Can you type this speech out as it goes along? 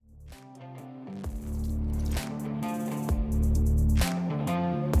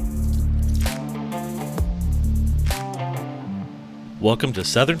Welcome to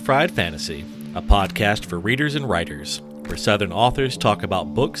Southern Fried Fantasy, a podcast for readers and writers, where Southern authors talk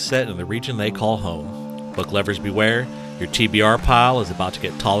about books set in the region they call home. Book lovers beware, your TBR pile is about to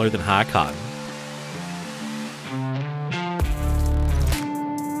get taller than high cotton.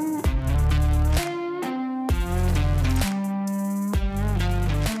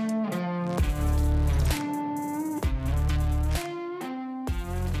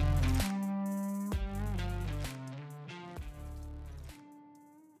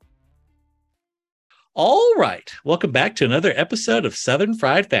 All right. Welcome back to another episode of Southern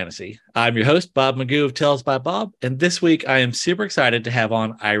Fried Fantasy. I'm your host, Bob Magoo of Tales by Bob, and this week I am super excited to have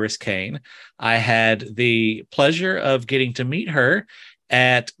on Iris Kain. I had the pleasure of getting to meet her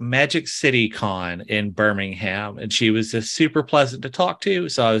at Magic City Con in Birmingham, and she was just super pleasant to talk to,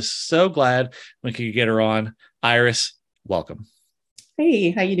 so I was so glad we could get her on. Iris, welcome. Hey,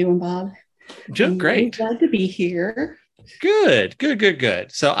 how you doing, Bob? Doing great. Glad to be here. Good.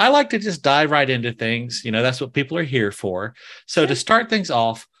 So I like to just dive right into things. You know, that's what people are here for. So to start things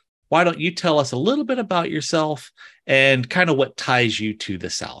off, why don't you tell us a little bit about yourself and kind of what ties you to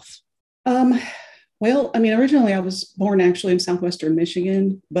the South? Originally I was born actually in Southwestern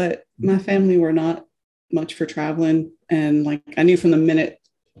Michigan, but my family were not much for traveling. And I knew from the minute,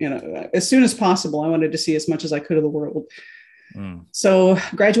 as soon as possible, I wanted to see as much as I could of the world. So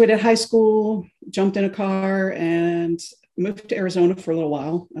graduated high school, jumped in a car and moved to Arizona for a little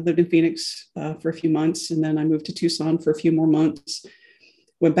while. I lived in Phoenix for a few months, and then I moved to Tucson for a few more months.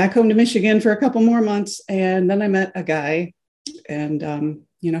 Went back home to Michigan for a couple more months, and then I met a guy, and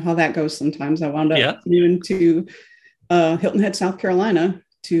you know how that goes sometimes. I wound up moving to Hilton Head, South Carolina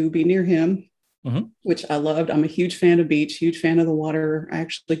to be near him, which I loved. I'm a huge fan of beach, huge fan of the water. I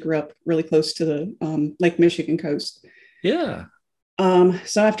actually grew up really close to the Lake Michigan coast. Yeah.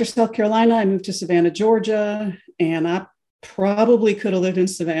 So after South Carolina, I moved to Savannah, Georgia, and I probably could have lived in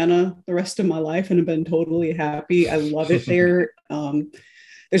Savannah the rest of my life and have been totally happy. I love it there.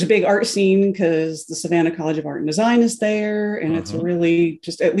 There's a big art scene because the Savannah College of Art and Design is there. And it's a really,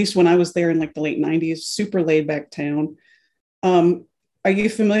 just at least when I was there in the late 90s, super laid back town. Are you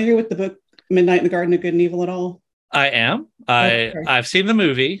familiar with the book Midnight in the Garden of Good and Evil at all? I am. I've seen the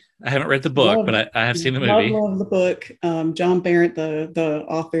movie. I haven't read the book, but I have seen the movie. Love the book. John Barrett, the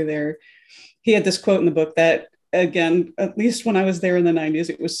author there, he had this quote in the book that, again, at least when I was there in the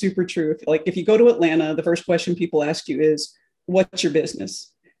 90s, it was super true. If you go to Atlanta, the first question people ask you is, what's your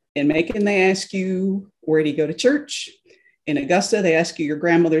business? In Macon, they ask you, where do you go to church? In Augusta, they ask you your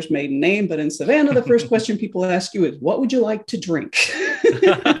grandmother's maiden name. But in Savannah, the first question people ask you is, what would you like to drink?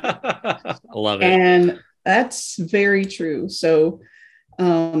 I love it. And that's very true. So,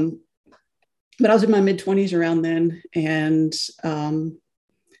 but I was in my mid 20s around then. And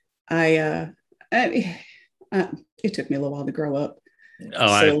it took me a little while to grow up.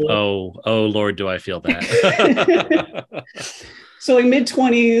 Oh, Lord, do I feel that. So in mid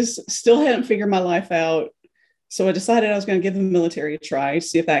 20s, still hadn't figured my life out. So I decided I was going to give the military a try,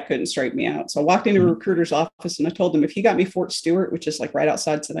 see if that couldn't straighten me out. So I walked into a recruiter's office and I told him if he got me Fort Stewart, which is right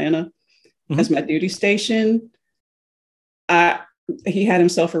outside Savannah, as my duty station, he had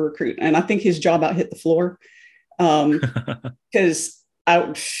himself a recruit. And I think his job out hit the floor because I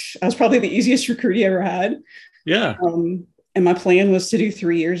was probably the easiest recruit he ever had. Yeah. And my plan was to do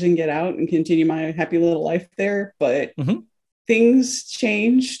 3 years and get out and continue my happy little life there. But things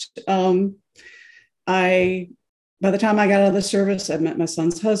changed. By the time I got out of the service, I met my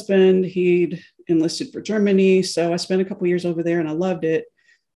son's husband. He'd enlisted for Germany. So I spent a couple years over there and I loved it.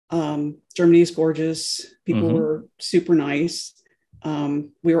 Germany is gorgeous. People were super nice.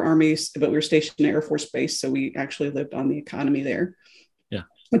 We were armies, but we were stationed at Air Force Base. So we actually lived on the economy there. Yeah.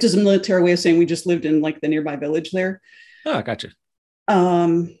 Which is a military way of saying we just lived in the nearby village there. Oh, I gotcha.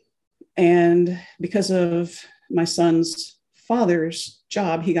 And because of my son's father's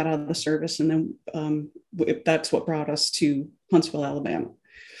job, he got out of the service. And then that's what brought us to Huntsville, Alabama.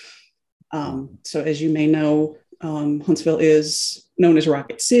 So as you may know, Huntsville is known as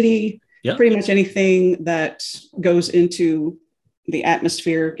Rocket City. Yep. Pretty much anything that goes into the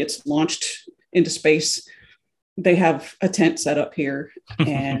atmosphere gets launched into space. They have a tent set up here.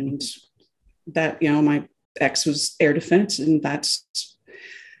 And that, my ex was air defense. And that's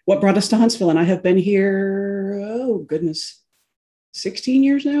what brought us to Huntsville. And I have been here, 16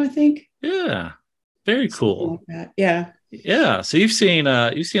 years now, I think. Yeah. Very cool. Like that. Yeah. Yeah. So you've seen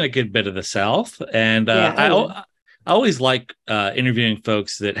a good bit of the South. And I always like interviewing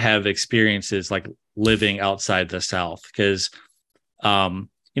folks that have experiences like living outside the South, because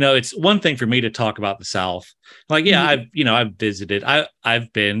it's one thing for me to talk about the South. Like, yeah, I've visited.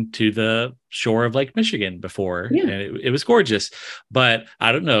 I've been to the shore of Lake Michigan before, Yeah. and it was gorgeous. But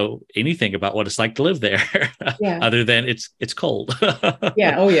I don't know anything about what it's like to live there, Yeah. other than it's cold.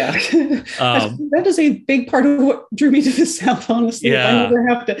 Yeah. Oh, yeah. That is a big part of what drew me to the South, honestly. If I Yeah. never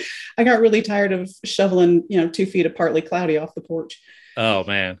have to, I got really tired of shoveling, 2 feet of partly cloudy off the porch. Oh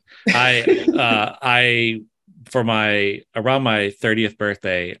man, I for my around my 30th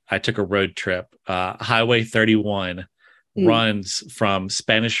birthday, I took a road trip. Highway 31 Mm, runs from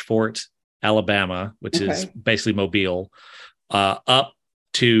Spanish Fort, Alabama, which is okay. basically Mobile, up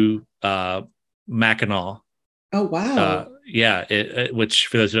to Mackinac. Oh, wow. Yeah, which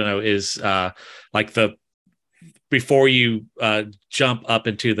for those who don't know is like the before you jump up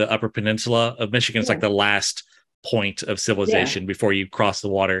into the Upper Peninsula of Michigan. It's Yeah. like the last point of Yeah. civilization before you cross the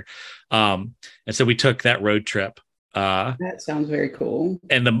water. And so we took that road trip. That sounds very cool.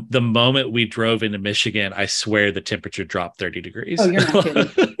 And the moment we drove into Michigan, I swear the temperature dropped 30 Oh, degrees. you're not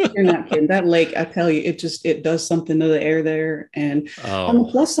kidding. You're not kidding. That lake, I tell you, it does something to the air there. And on the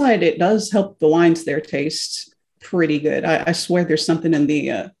Oh, plus side, it does help the wines there taste pretty good. I swear there's something in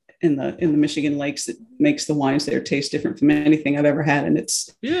the Michigan lakes that makes the wines there taste different from anything I've ever had. And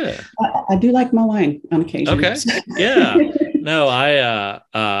yeah. I do like my wine on occasion. Okay. Yeah.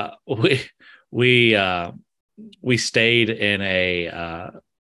 No, we we stayed in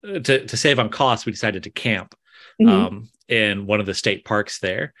to save on costs, we decided to camp Mhm. in one of the state parks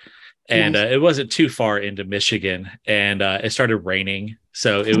there. And Nice. it wasn't too far into Michigan, and it started raining.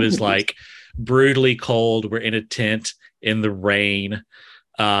 So it was like brutally cold. We're in a tent in the rain.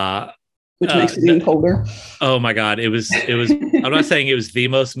 Uh, Which makes it even colder. oh my God. I'm not saying it was the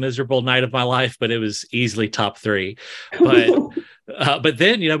most miserable night of my life, but it was easily top three. But, but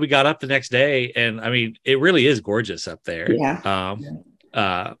then, we got up the next day, and I mean, it really is gorgeous up there. Yeah.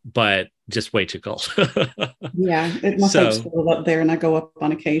 But just way too cold. Yeah, my folks So, live up there, and I go up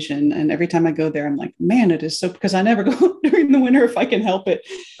on occasion. And every time I go there, I'm like, man, it is so, because I never go during the winter if I can help it.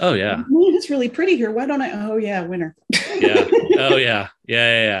 oh Man, yeah. it's really pretty here. Why don't I? Oh yeah, winter. Yeah. Oh yeah.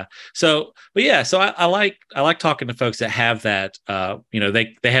 Yeah. So, but yeah, so I like talking to folks that have that,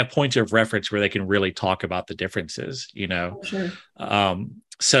 they have points of reference where they can really talk about the differences. Sure.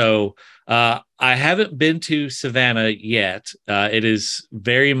 So I haven't been to Savannah yet. It is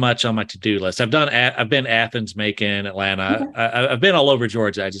very much on my to-do list. I've been Athens, Macon, Atlanta. Okay. I've been all over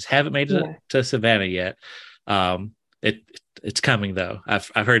Georgia. I just haven't made it Yeah. to Savannah yet. It it's coming though. I've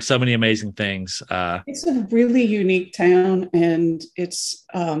heard so many amazing things. It's a really unique town, and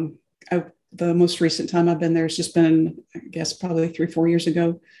the most recent time I've been there has just been, I guess, probably 3-4 years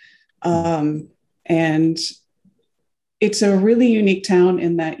ago. And it's a really unique town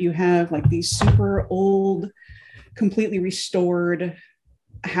in that you have like these super old, completely restored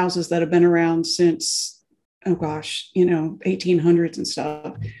houses that have been around since, oh gosh, 1800s and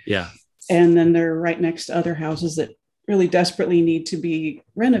stuff. Yeah. And then they're right next to other houses that really desperately need to be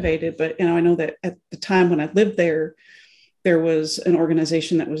renovated. But, I know that at the time when I lived there, there was an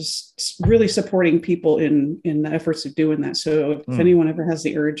organization that was really supporting people in the efforts of doing that. So if anyone ever has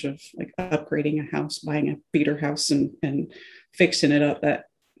the urge of like upgrading a house, buying a beater house and fixing it up, that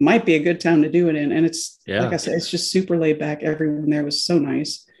might be a good town to do it in. And it's, like I said, it's just super laid back. Everyone there was so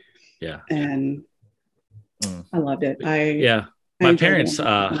nice. Yeah. And I loved it. My parents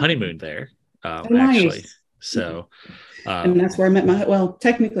honeymooned there, actually. Nice. So, and that's where I met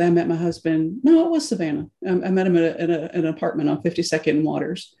technically I met my husband. No, it was Savannah. I met him at an apartment on 52nd and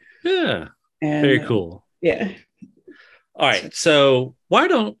Waters. yeah, And very cool. Yeah. All right. So why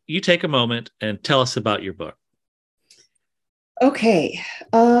don't you take a moment and tell us about your book? Okay.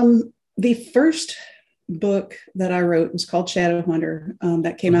 The first book that I wrote was called Shadow Hunter.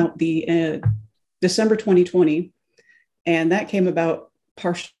 That came out the December 2020. And that came about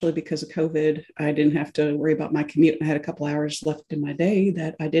partially because of COVID. I didn't have to worry about my commute. I had a couple hours left in my day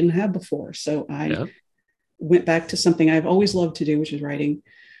that I didn't have before. So I went back to something I've always loved to do, which is writing.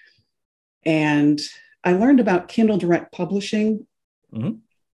 And I learned about Kindle Direct Publishing.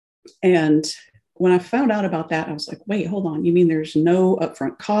 And when I found out about that, I was like, wait, hold on. You mean there's no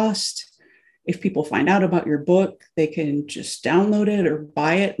upfront cost? If people find out about your book, they can just download it or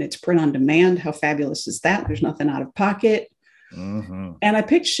buy it and it's print on demand. How fabulous is that? There's nothing out of pocket. And I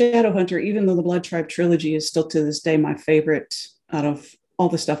picked Shadowhunter, even though the Blood Tribe trilogy is still to this day my favorite out of all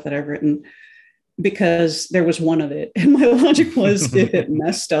the stuff that I've written, because there was one of it. And my logic was if it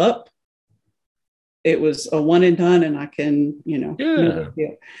messed up, it was a one and done and I can, no big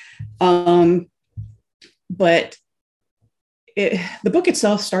deal. But the book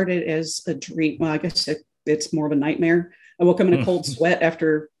itself started as a dream. Well, I guess it's more of a nightmare I woke up in a cold sweat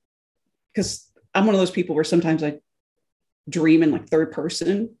after, because I'm one of those people where sometimes I dream in like third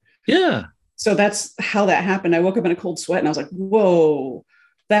person. Yeah. So that's how that happened. I woke up in a cold sweat and I was like, whoa,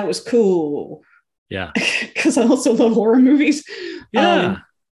 that was cool. Yeah. Because I also love horror movies. Yeah.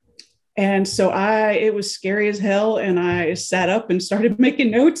 And so it was scary as hell. And I sat up and started making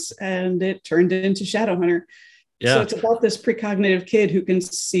notes, and it turned into Shadowhunter. Yeah. So it's about this precognitive kid who can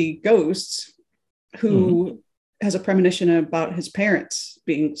see ghosts, who has a premonition about his parents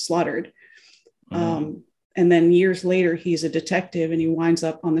being slaughtered. And then years later, he's a detective, and he winds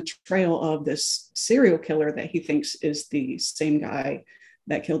up on the trail of this serial killer that he thinks is the same guy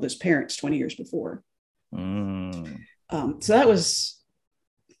that killed his parents 20 years before. So that was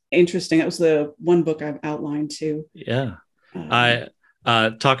interesting. That was the one book I've outlined too. Yeah. I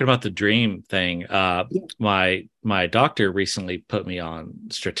talking about the dream thing. My doctor recently put me on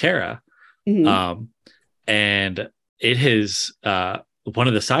Strattera, and it has one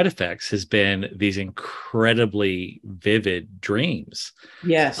of the side effects has been these incredibly vivid dreams.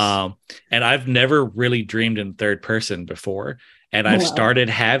 Yes. And I've never really dreamed in third person before. And I've started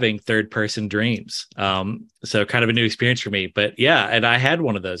having third person dreams. So kind of a new experience for me, but yeah. And I had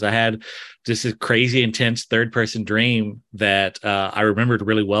one of those. I had just a crazy intense third person dream that I remembered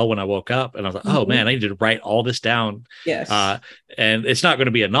really well when I woke up, and I was like, oh man, I need to write all this down. Yes. And it's not going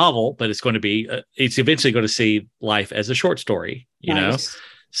to be a novel, but it's going to be, it's eventually going to see life as a short story, you know?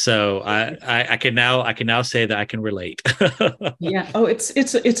 So I can now say that I can relate. Yeah. Oh,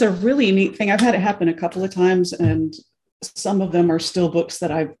 it's a really neat thing. I've had it happen a couple of times, and some of them are still books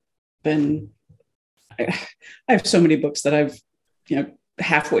that I have so many books that I've,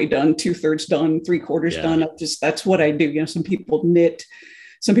 halfway done, 2/3 done, 3/4 done. That's what I do. Some people knit,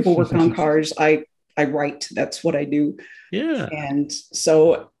 some people work on cars. I write. That's what I do. Yeah. And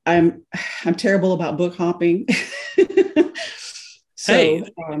so I'm terrible about book hopping. So, hey,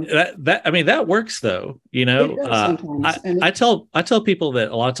 that works though. I tell people that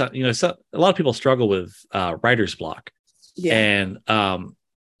a lot of times, a lot of people struggle with writer's block. Yeah. And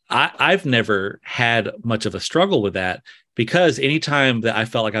I've never had much of a struggle with that, because anytime that I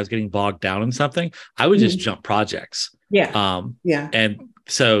felt like I was getting bogged down in something, I would just jump projects. Yeah. And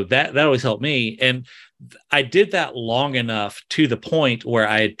so that always helped me. And I did that long enough to the point where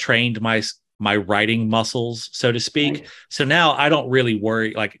I had trained my writing muscles, so to speak. Right. So now I don't really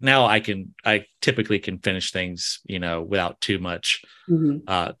worry. Like now I typically can finish things, without too much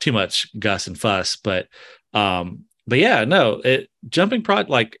guss and fuss. But yeah, no, jumping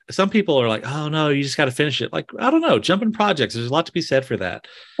like some people are like, oh no, you just got to finish it. Like, I don't know, jumping projects. There's a lot to be said for that.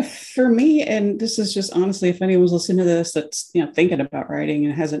 For me, and this is just honestly, if anyone's listening to this that's thinking about writing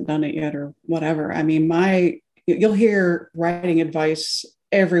and hasn't done it yet or whatever, I mean, you'll hear writing advice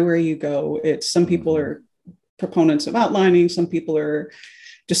everywhere you go. It's some people are proponents of outlining, some people are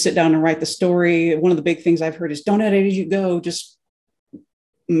just sit down and write the story. One of the big things I've heard is don't edit as you go, just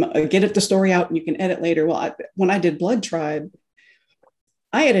get the story out and you can edit later. Well, when I did Blood Tribe,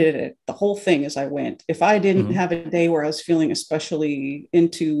 I edited it, the whole thing as I went. If I didn't have a day where I was feeling especially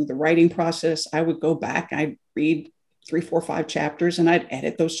into the writing process, I would go back, I'd read 3, 4, 5 chapters, and I'd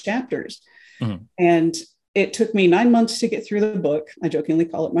edit those chapters. And it took me 9 months to get through the book. I jokingly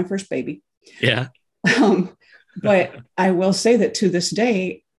call it my first baby. Yeah. But I will say that to this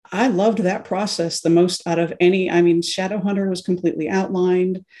day, I loved that process the most out of any. I mean, Shadowhunter was completely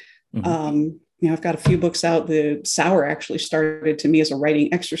outlined. I've got a few books out. The Sour actually started to me as a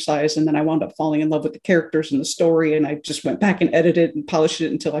writing exercise, and then I wound up falling in love with the characters and the story, and I just went back and edited and polished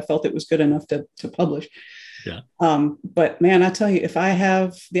it until I felt it was good enough to publish. Yeah. But man, I tell you, if I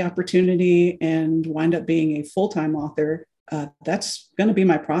have the opportunity and wind up being a full-time author, that's going to be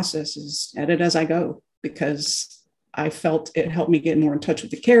my process, is edit as I go, because I felt it helped me get more in touch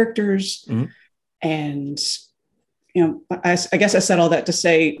with the characters. And, I guess I said all that to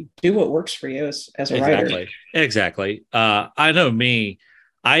say, do what works for you as a writer. Exactly. I know me,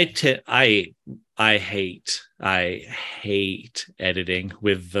 I hate editing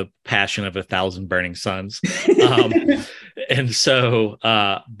with the passion of 1,000 burning suns. And so,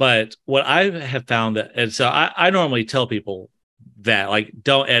 but what I have found and so I normally tell people that, like,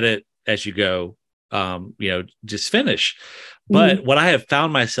 don't edit as you go, just finish. But what I have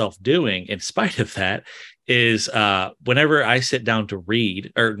found myself doing in spite of that is whenever I sit down to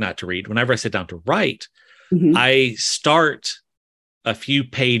read, or not to read, whenever I sit down to write, I start a few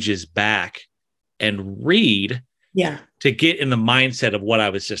pages back and read to get in the mindset of what I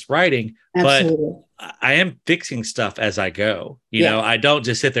was just writing. Absolutely. But I am fixing stuff as I go. I don't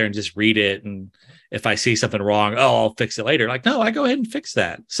just sit there and just read it and if I see something wrong, oh, I'll fix it later. Like, no, I go ahead and fix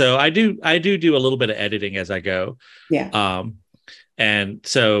that. So I do a little bit of editing as I go. Yeah. And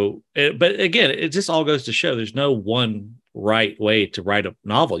so, but again, it just all goes to show there's no one right way to write a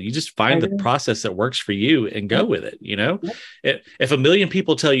novel. You just find the process that works for you and go with it. If a million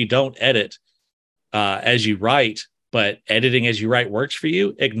people tell you don't edit as you write, but editing as you write works for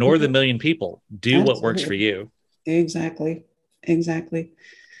you, ignore the million people. Do what works for you. Exactly.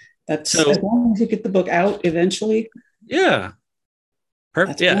 That's so, as long as you get the book out eventually. Yeah.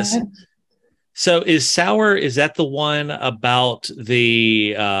 Perfect. Yes. So is that the one about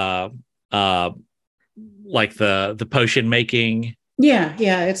the like the potion making? Yeah,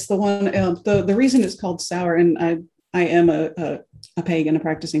 it's the one. The reason it's called Sour, and I am a pagan, a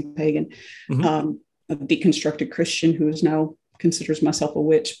practicing pagan, a deconstructed Christian who is now considers myself a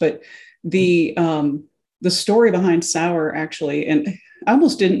witch. But the story behind Sour, actually, and I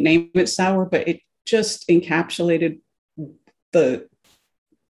almost didn't name it Sour, but it just encapsulated the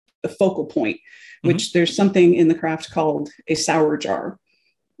focal point, which there's something in the craft called a sour jar,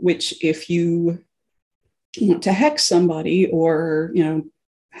 which if you want to hex somebody or,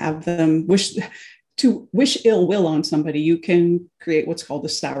 have them wish ill will on somebody, you can create what's called a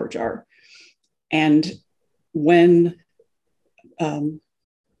sour jar. And when one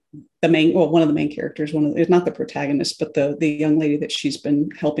of the main characters, it's not the protagonist, but the young lady that she's been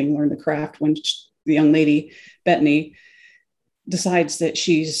helping learn the craft, when the young lady, Bethany, decides that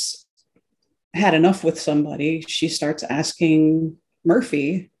she's had enough with somebody, she starts asking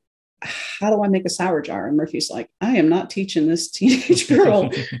Murphy, how do I make a sour jar? And Murphy's like, I am not teaching this teenage girl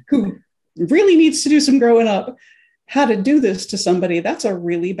who really needs to do some growing up how to do this to somebody. That's a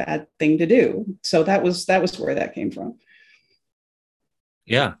really bad thing to do. So that was where that came from.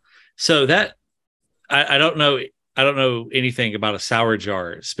 Yeah. So that I don't know anything about a sour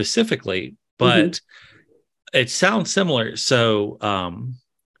jar specifically, but it sounds similar. So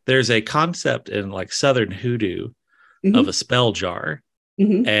there's a concept in like Southern hoodoo of a spell jar.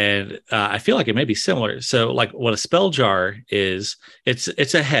 And I feel like it may be similar. So like what a spell jar is,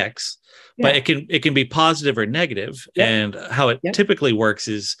 it's a hex, but it can be positive or negative. And how it typically works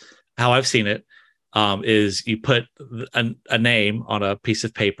is how I've seen it, is you put a name on a piece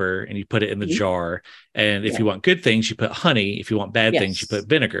of paper and you put it in the jar. And if you want good things, you put honey. If you want bad things, you put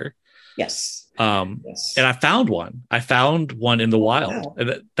vinegar. And I found one in the wild. Wow.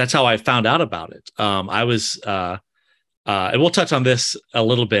 And that's how I found out about it. I was, and we'll touch on this a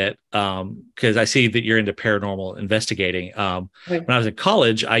little bit because I see that you're into paranormal investigating. When I was in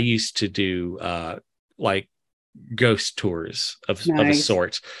college, I used to do like ghost tours of a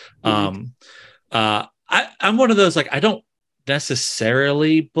sort. I'm one of those, like, I don't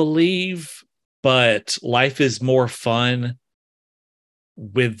necessarily believe, but life is more fun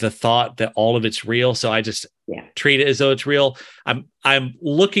with the thought that all of it's real. So I just treat it as though it's real. I'm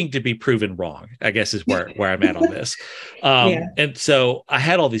looking to be proven wrong, I guess, is where I'm at on this. And so I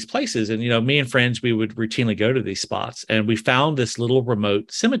had all these places, and, me and friends, we would routinely go to these spots, and we found this little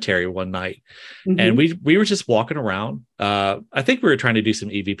remote cemetery one night, and we were just walking around. I think we were trying to do some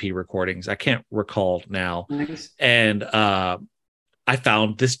EVP recordings. I can't recall now. Nice. And I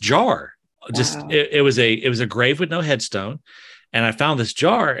found this jar. Just it was a grave with no headstone. And I found this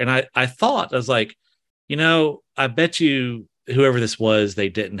jar, and I thought, I was like, I bet you whoever this was, they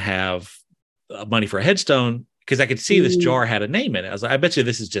didn't have money for a headstone, because I could see this jar had a name in it. I was like, I bet you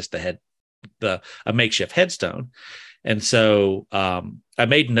this is just a makeshift headstone. And so I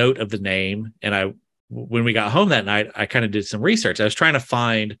made note of the name, and when we got home that night, I kind of did some research. I was trying to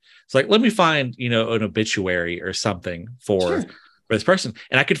find, it's like, let me find, an obituary or something for this person.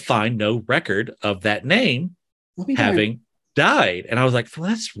 And I could find no record of that name having died. And I was like, well,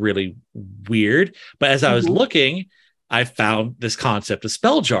 that's really weird. But as I was looking, I found this concept of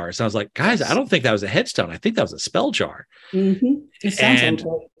spell jars. And I was like, guys, I don't think that was a headstone. I think that was a spell jar. It sounds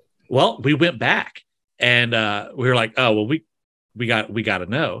like well, we went back, and we were like, oh, well, we got to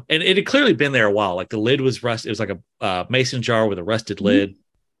know. And it had clearly been there a while. Like the lid was rusted. It was like a mason jar with a rusted lid.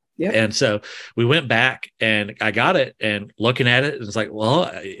 And so we went back, and I got it, and looking at it, it's like, well,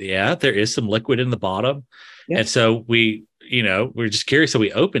 yeah, there is some liquid in the bottom. And so we were just curious. So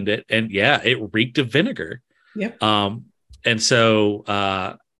we opened it, and it reeked of vinegar. And so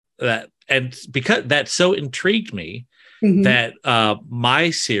because that so intrigued me, that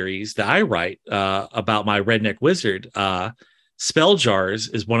my series that I write about my redneck wizard, spell jars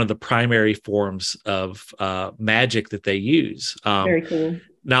is one of the primary forms of magic that they use. Very cool.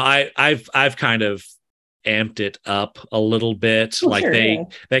 Now I've kind of amped it up a little bit. Oh, Like sure, yeah.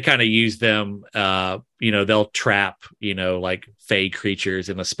 they kind of use them, they'll trap, like fey creatures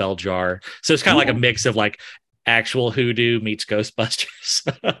in a spell jar. So it's kind of like a mix of like actual hoodoo meets Ghostbusters.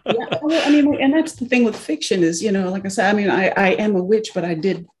 Yeah, well, I mean, and that's the thing with fiction is, like I said, I mean, I am a witch, but I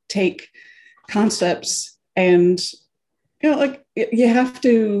did take concepts and, like you have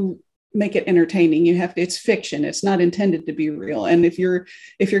to make it entertaining. It's fiction. It's not intended to be real. And if you're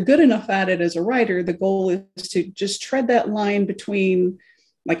good enough at it as a writer, the goal is to just tread that line between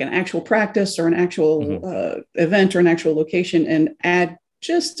like an actual practice or an actual event or an actual location and add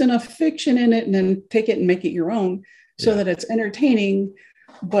just enough fiction in it and then take it and make it your own so that it's entertaining.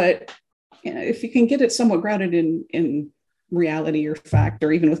 But if you can get it somewhat grounded in reality or fact,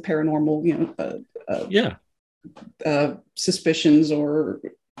 or even with paranormal, suspicions or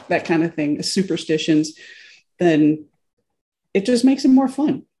that kind of thing, superstitions, then it just makes it more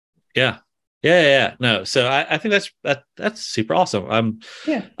fun. Yeah. No, so I think that's super awesome. I'm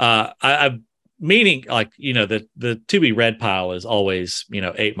meaning, like, the to be read pile is always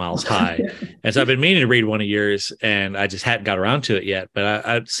 8 miles high. And so I've been meaning to read one of yours and I just hadn't got around to it yet,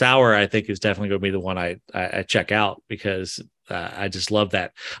 but Sour, I think, is definitely going to be the one I check out, because I just love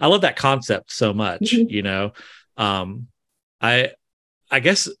that. I love that concept so much. I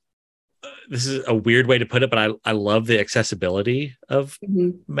guess this is a weird way to put it, but I love the accessibility of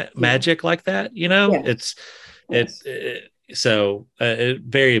magic like that. It's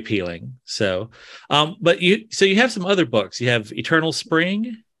very appealing. So, but you have some other books. You have Eternal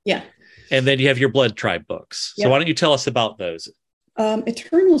Spring, and then you have your Blood Tribe books. So why don't you tell us about those?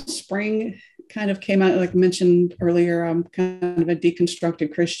 Eternal Spring kind of came out, like I mentioned earlier. I'm kind of a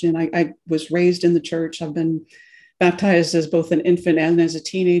deconstructed Christian. I was raised in the church. I've been baptized as both an infant and as a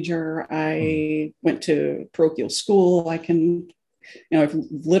teenager. I went to parochial school. I've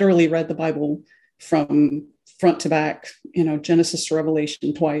literally read the Bible from front to back, Genesis to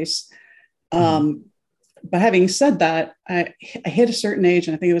Revelation twice. But having said that, I hit a certain age,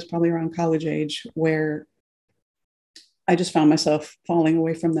 and I think it was probably around college age, where I just found myself falling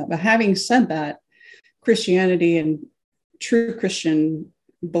away from that. But having said that, Christianity and true Christian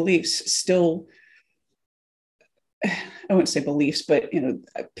beliefs still, I wouldn't say beliefs, but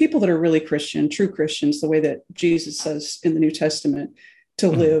people that are really Christian, true Christians, the way that Jesus says in the New Testament to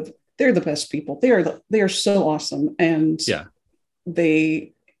live, they're the best people. They are so awesome. And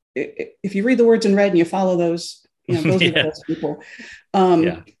if you read the words in red and you follow those, those are the best people.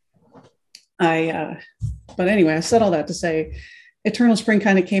 But anyway, I said all that to say Eternal Spring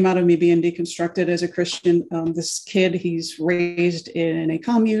kind of came out of me being deconstructed as a Christian. This kid, he's raised in a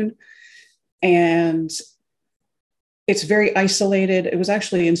commune, and it's very isolated. It was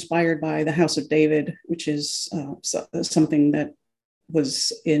actually inspired by the House of David, which is something that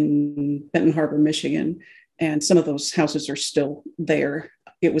was in Benton Harbor, Michigan. And some of those houses are still there.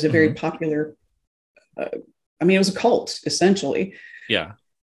 It was a very popular, it was a cult, essentially. Yeah.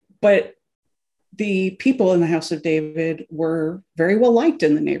 But the people in the House of David were very well liked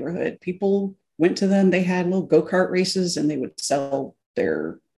in the neighborhood. People went to them. They had little go-kart races, and they would sell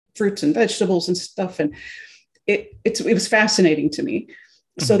their fruits and vegetables and stuff. And it was fascinating to me.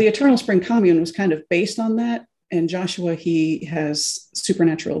 So the Eternal Spring Commune was kind of based on that. And Joshua, he has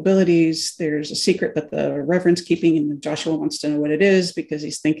supernatural abilities. There's a secret that the Reverend's keeping, and Joshua wants to know what it is, because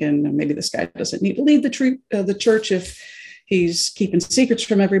he's thinking maybe this guy doesn't need to lead the church if he's keeping secrets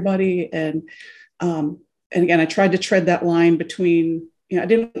from everybody. And again, I tried to tread that line between, I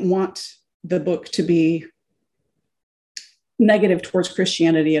didn't want the book to be negative towards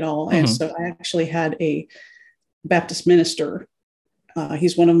Christianity at all. And so I actually had a Baptist minister.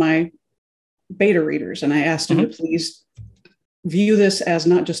 He's one of my beta readers. And I asked him to please view this as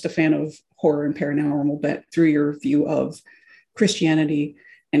not just a fan of horror and paranormal, but through your view of Christianity.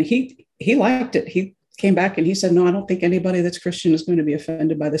 And he liked it. He came back and he said, no, I don't think anybody that's Christian is going to be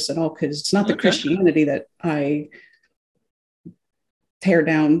offended by this at all, because it's not the Christianity that I tear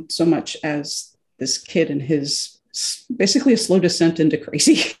down so much as this kid and his basically a slow descent into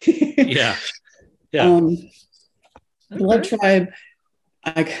crazy. Yeah. Blood Tribe.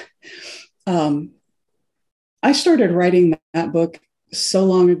 I started writing that book so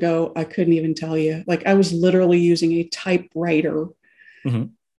long ago, I couldn't even tell you. Like, I was literally using a typewriter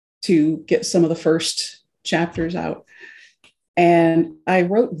to get some of the first chapters out. And I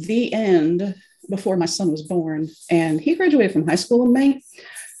wrote the end before my son was born, and he graduated from high school in May.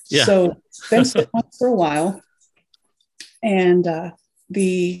 Yeah. So been sitting on for a while. And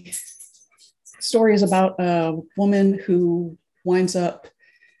the story is about a woman who winds up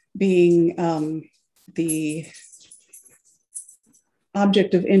being the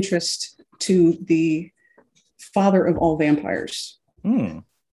object of interest to the father of all vampires. Mm.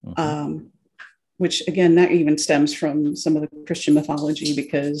 Mm-hmm. Which again, that even stems from some of the Christian mythology,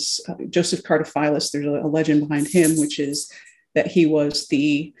 because Joseph Cardophilus, there's a legend behind him, which is that he was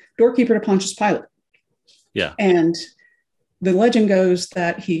the doorkeeper to Pontius Pilate. Yeah. And the legend goes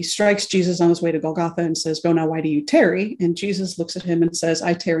that he strikes Jesus on his way to Golgotha and says, "Go now, why do you tarry?" And Jesus looks at him and says,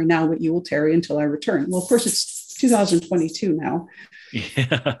 "I tarry now, but you will tarry until I return." Well, of course, it's 2022 now.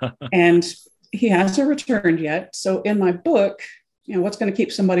 Yeah. And he hasn't returned yet. So in my book, what's going to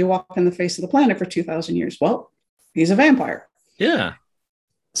keep somebody walking the face of the planet for 2,000 years? Well, he's a vampire. Yeah.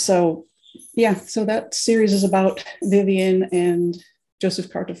 So, so that series is about Vivian and Joseph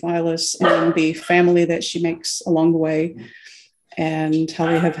Cardophilus and the family that she makes along the way, and how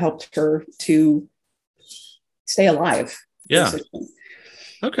they have helped her to stay alive. Yeah. Basically.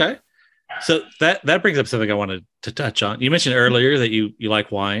 Okay. So that brings up something I wanted to touch on. You mentioned earlier that you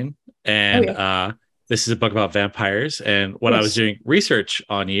like wine, and this is a book about vampires. And when I was doing research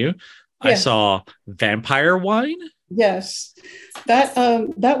on you, I saw vampire wine. Yes,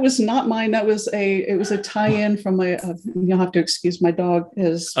 that was not mine. It was a tie-in from you'll have to excuse my dog.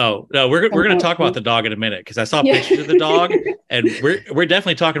 Oh no, we're going to talk about the dog in a minute, because I saw pictures of the dog, and we're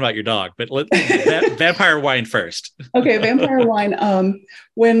definitely talking about your dog. But vampire wine first. Okay, vampire wine.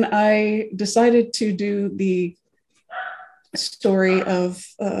 When I decided to do the story of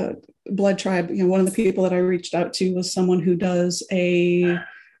Blood Tribe, one of the people that I reached out to was someone who does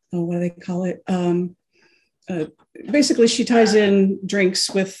what do they call it? Basically, she ties in drinks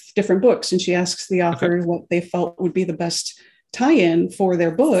with different books, and she asks the author what they felt would be the best tie-in for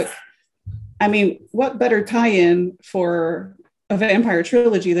their book. I mean, what better tie-in for a vampire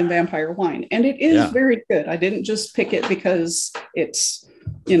trilogy than vampire wine? And it is very good. I didn't just pick it because it's,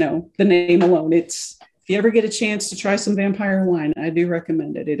 the name alone. It's, if you ever get a chance to try some vampire wine, I do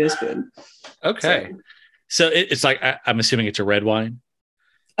recommend it. It is good. Okay. So it's like, I'm assuming it's a red wine.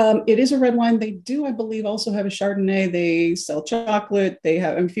 It is a red wine. They do, I believe, also have a Chardonnay. They sell chocolate. They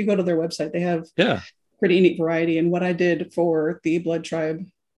have, if you go to their website, they have pretty neat variety. And what I did for the Blood Tribe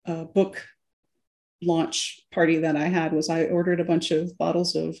book launch party that I had was I ordered a bunch of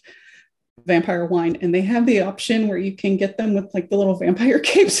bottles of vampire wine, and they have the option where you can get them with like the little vampire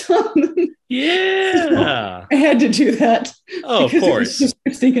capes on them. Yeah. So I had to do that. Oh, of course. It's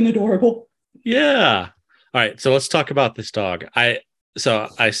just stinking adorable. Yeah. All right. So let's talk about this dog. I saw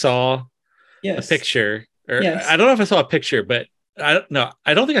a picture, or I don't know if I saw a picture, but I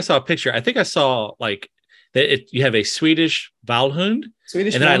don't think I saw a picture. I think I saw like that you have a Swedish Valhund.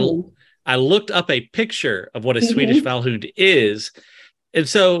 And then I looked up a picture of what a Swedish Valhund is. And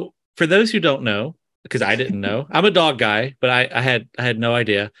so for those who don't know, because I didn't know, I'm a dog guy, but I had no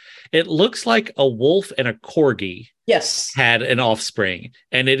idea. It looks like a wolf and a corgi had an offspring,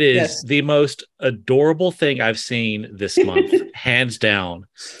 and it is the most adorable thing I've seen this month, hands down.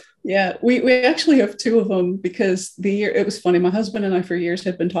 Yeah, we actually have two of them, because it was funny. My husband and I for years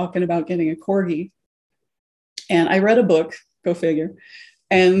had been talking about getting a corgi, and I read a book, go figure,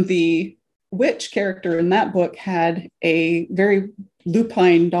 and the witch character in that book had a very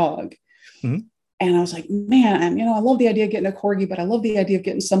lupine dog. Mm-hmm. And I was like, man, I love the idea of getting a corgi, but I love the idea of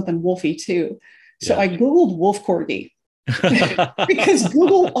getting something wolfy too. So I Googled wolf corgi because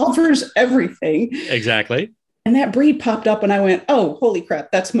Google offers everything. Exactly. And that breed popped up, and I went, oh, holy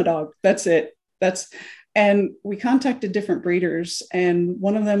crap, that's my dog. That's it. And we contacted different breeders, and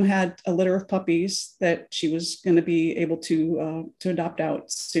one of them had a litter of puppies that she was going to be able to adopt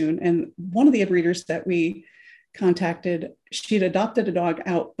out soon. And one of the breeders that we contacted, she'd adopted a dog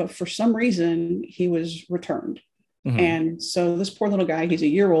out, but for some reason he was returned. Mm-hmm. And so this poor little guy, he's a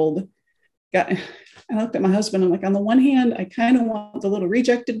year old, I looked at my husband. I'm like, on the one hand, I kind of want the little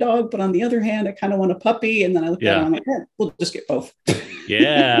rejected dog, but on the other hand, I kind of want a puppy. And then I looked at him, I'm like, we'll just get both.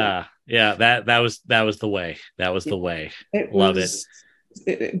 Yeah. That was the way. That was the way. Love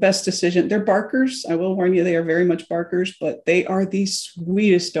it. Best decision. They're barkers. I will warn you, they are very much barkers, but they are the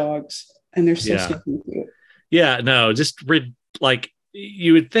sweetest dogs, and they're so sneaky cute. Yeah, no, just like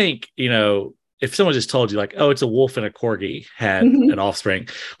you would think, if someone just told you like, oh, it's a wolf and a corgi had an offspring,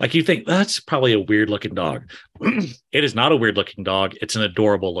 like you think that's probably a weird looking dog. It is not a weird looking dog. It's an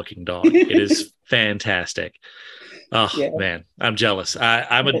adorable looking dog. It is fantastic. Oh man, I'm jealous.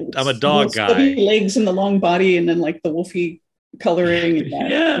 I'm a dog guy. Legs and the long body, and then like the wolfy coloring.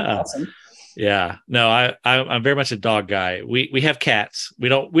 Yeah. Awesome. Yeah, no, I'm very much a dog guy. We have cats. We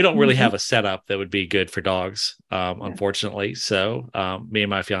don't really have a setup that would be good for dogs, unfortunately. So me and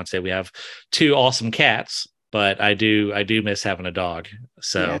my fiance, we have two awesome cats, but I do miss having a dog.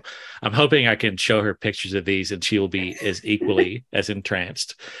 So Yeah. I'm hoping I can show her pictures of these and she will be as equally as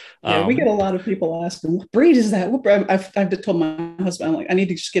entranced. Yeah, we get a lot of people asking, what breed is that? What breed? I've told my husband, I'm like, I need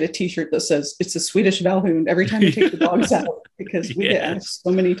to just get a t-shirt that says it's a Swedish Valhound every time we take the dogs out, because we get Yes. asked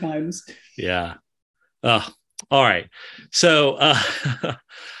so many times. Yeah. All right. So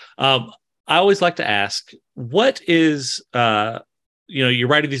um, I always like to ask, what is you're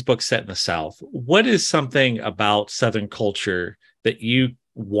writing these books set in the South. What is something about Southern culture that you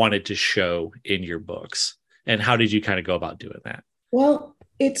wanted to show in your books? And how did you kind of go about doing that? Well,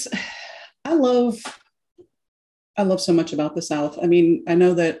 I love so much about the South. I mean, I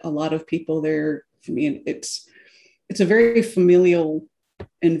know that a lot of people there, I mean, it's a very familial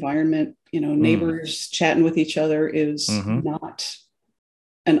environment. Neighbors chatting with each other is Mm-hmm. not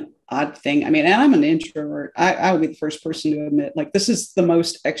an odd thing. I mean, and I'm an introvert. I will be the first person to admit, like, this is the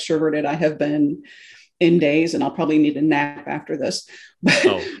most extroverted I have been in days, and I'll probably need a nap after this.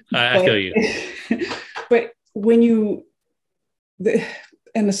 Oh, I feel you. But when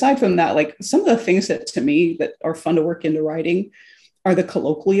and aside from that, like, some of the things that to me that are fun to work into writing are the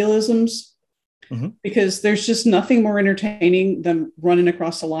colloquialisms, Mm-hmm. because there's just nothing more entertaining than running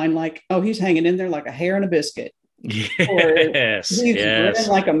across the line like, oh, he's hanging in there like a hair in a biscuit, or Yes. he's Yes.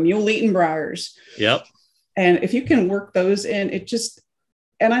 grinning like a mule eating briars. Yep. And if you can work those in,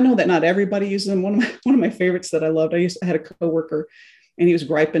 and I know that not everybody uses them. One of my favorites that I loved, I had a coworker, and he was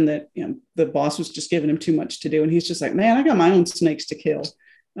griping that the boss was just giving him too much to do, and he's just like, man, I got my own snakes to kill.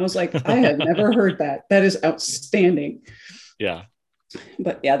 I was like, I have never heard that. That is outstanding. Yeah.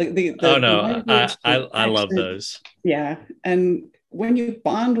 But yeah, Oh no, language, the I love accent, those. yeah. And when you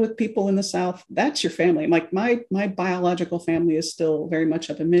bond with people in the South, that's your family. Like, my biological family is still very much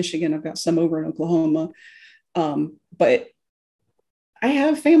up in Michigan. I've got some over in Oklahoma, but I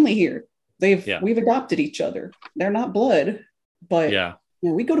have family here. We've adopted each other. They're not blood, but Yeah.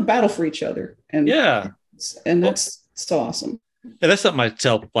 we go to battle for each other, and Yeah. that's so awesome. And that's something I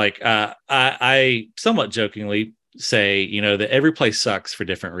tell, like, I somewhat jokingly say, that every place sucks for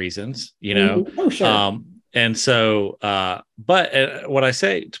different reasons, Mm-hmm. Oh, sure. and so, but what I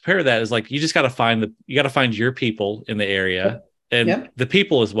say to pair that is, like, you just got to find your people in the area, and Yep. the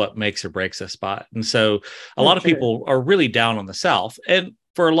people is what makes or breaks a spot. And so a Oh, lot of sure. people are really down on the South, and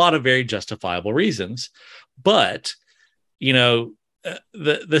for a lot of very justifiable reasons, but,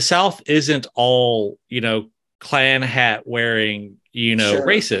 the South isn't all, Klan hat wearing, Sure.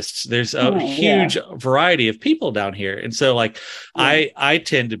 racists. There's a Oh, yeah. huge variety of people down here. And so, like, Yeah. I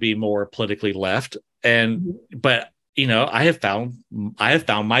tend to be more politically left, Mhm. but I have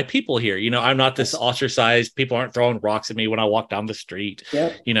found my people here. I'm not this Yes. ostracized. People aren't throwing rocks at me when I walk down the street.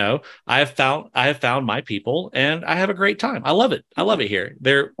 Yep. I have found my people, and I have a great time. I love it. I love it here.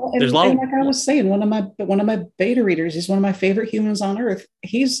 Well, There's a and lot like I of, was saying, one of my beta readers is one of my favorite humans on earth.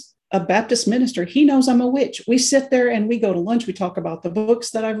 He's a Baptist minister. He knows I'm a witch. We sit there and we go to lunch. We talk about the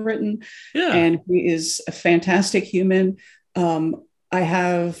books that I've written, yeah. and he is a fantastic human. I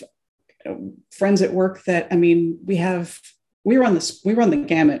have friends at work that, I mean, we run the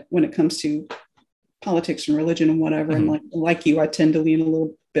gamut when it comes to politics and religion and whatever. And Mhm. like you, I tend to lean a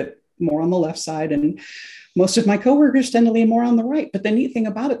little bit more on the left side, and most of my coworkers tend to lean more on the right. But the neat thing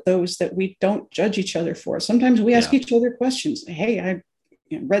about it, though, is that we don't judge each other for it. Sometimes we ask Yeah. each other questions. Hey, I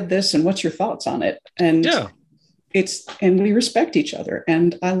read this, and what's your thoughts on it? And Yeah. we respect each other,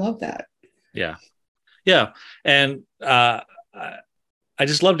 and I love that. Yeah. Yeah. And I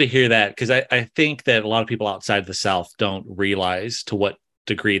just love to hear that, because I think that a lot of people outside the South don't realize to what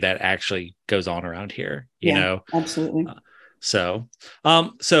degree that actually goes on around here, Yeah, absolutely. So,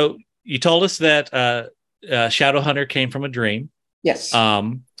 so you told us that Shadowhunter came from a dream. Yes.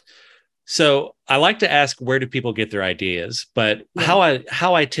 So I like to ask, where do people get their ideas? But Yeah.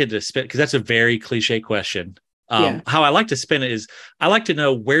 how I tend to spin, because that's a very cliche question. Yeah. How I like to spin it is, I like to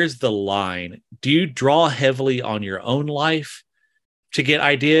know, where's the line? Do you draw heavily on your own life to get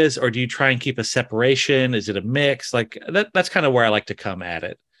ideas, or do you try and keep a separation? Is it a mix? Like that's kind of where I like to come at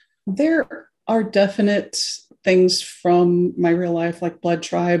it. There are definite things from my real life, like Blood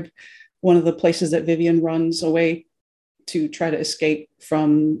Tribe. One of the places that Vivian runs away to try to escape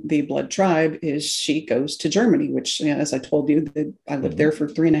from the Blood Tribe is she goes to Germany, which, as I told you, I lived there for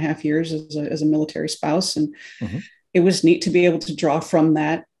 3.5 years as a military spouse. And it was neat to be able to draw from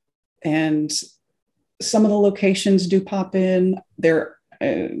that. And some of the locations do pop in there.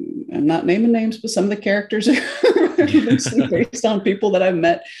 I'm not naming names, but some of the characters are based on people that I've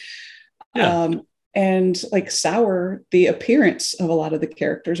met. Yeah. And like Sour, the appearance of a lot of the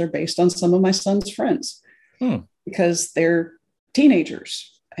characters are based on some of my son's friends because they're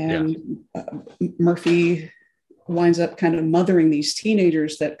teenagers. And Murphy winds up kind of mothering these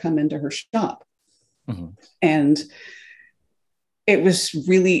teenagers that come into her shop. Mm-hmm. And it was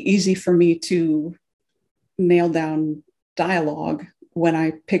really easy for me to nail down dialogue when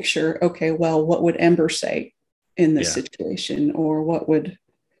I picture, okay, well, what would Ember say in this situation? Or what would,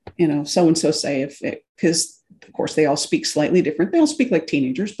 so-and-so say if it, because of course they all speak slightly different. They all speak like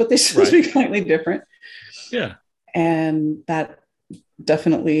teenagers, but they still speak slightly different. Yeah. And that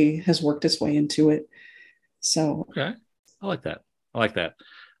definitely has worked its way into it. So, okay. I like that.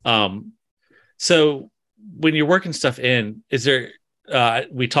 So when you're working stuff in, is there,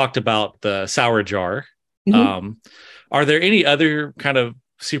 we talked about the sour jar. Mm-hmm. Are there any other kind of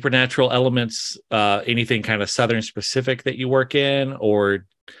supernatural elements, anything kind of Southern specific that you work in, or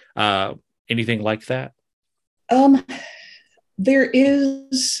anything like that? There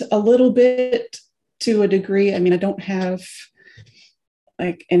is a little bit to a degree. I mean, I don't have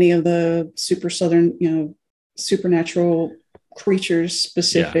like any of the super Southern, supernatural creatures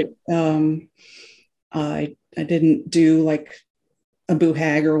specific. I didn't do like a boo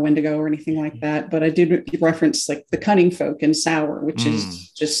hag or a wendigo or anything like that, but I did reference like the cunning folk in Sour, which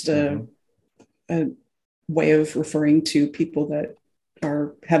is just a way of referring to people that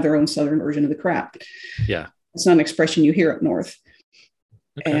have their own Southern version of the craft. Yeah. It's not an expression you hear up north.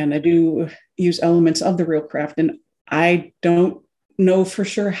 Okay. And I do use elements of the real craft, and I don't know for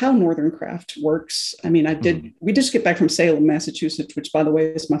sure how Northern craft works. I mean, we just get back from Salem, Massachusetts, which by the way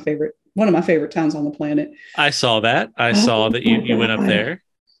is one of my favorite towns on the planet. I saw that. I saw that you went up there.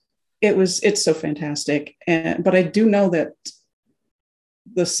 It's so fantastic. But I do know that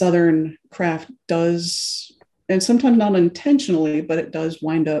the Southern craft does, and sometimes not intentionally, but it does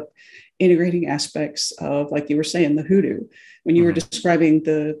wind up integrating aspects of, like you were saying, the hoodoo. When you were describing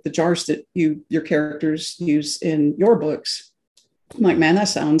the jars that your characters use in your books, I'm like, man, that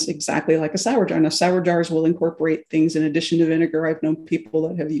sounds exactly like a sour jar. Now, sour jars will incorporate things in addition to vinegar. I've known people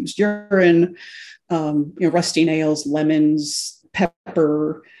that have used urine, rusty nails, lemons,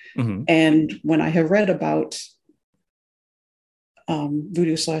 pepper. Mm-hmm. And when I have read about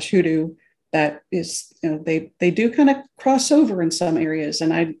voodoo/hoodoo, that is, they do kind of cross over in some areas.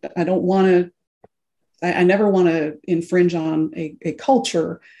 And I don't want to, I never want to infringe on a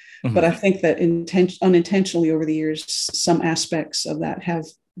culture. Mm-hmm. But I think that unintentionally over the years, some aspects of that have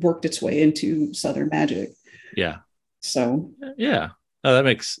worked its way into Southern magic. Yeah. So. Yeah. Oh, that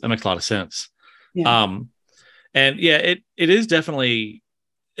makes a lot of sense. Yeah. And yeah, it is definitely,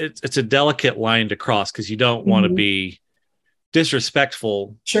 it's a delicate line to cross, because you don't want to be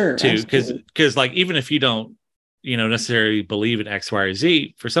disrespectful. Sure. Because like, even if you don't, necessarily believe in X, Y, or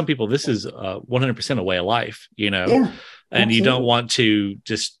Z, for some people, this is 100% a way of life, Yeah. And absolutely. You don't want to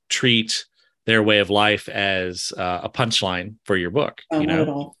just treat their way of life as a punchline for your book. Oh, not at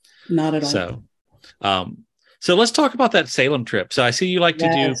all. Not at all. So let's talk about that Salem trip. So I see you like to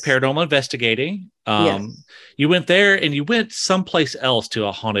do paranormal investigating. Yes. You went there, and you went someplace else to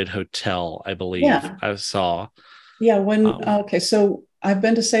a haunted hotel, I believe. Yeah. I saw. Yeah. Okay. So I've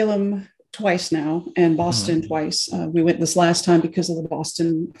been to Salem twice now, and Boston twice. We went this last time because of the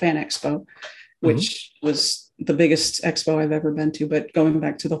Boston Fan Expo, which was the biggest expo I've ever been to. But going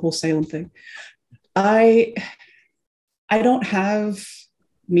back to the whole Salem thing, I don't have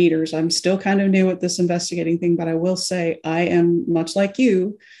meters. I'm still kind of new at this investigating thing, but I will say I am much like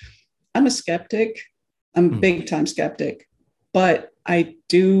you. I'm a skeptic. I'm a big time skeptic, but I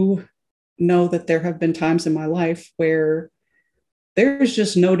do know that there have been times in my life where there's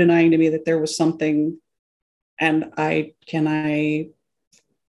just no denying to me that there was something. And can I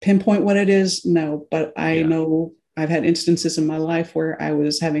pinpoint what it is? No, but I know I've had instances in my life where I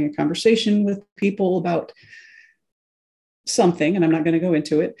was having a conversation with people about something, and I'm not going to go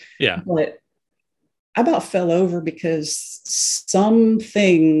into it. Yeah. But I about fell over because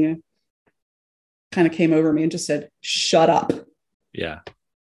something kind of came over me and just said, "Shut up." Yeah.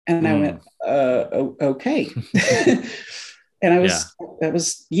 And I went, okay. And that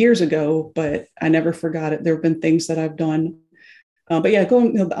was years ago, but I never forgot it. There have been things that I've done. But yeah,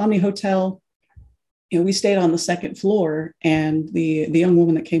 going to the Omni Hotel, we stayed on the second floor, and the young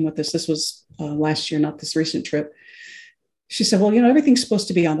woman that came with us, this was last year, not this recent trip. She said, well, everything's supposed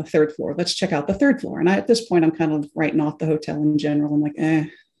to be on the third floor. Let's check out the third floor. And at this point, I'm kind of writing off the hotel in general. I'm like, okay,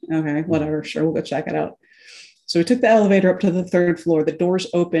 whatever. Sure, we'll go check it out. So we took the elevator up to the third floor. The doors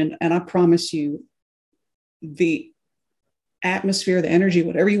opened, and I promise you, the atmosphere, the energy,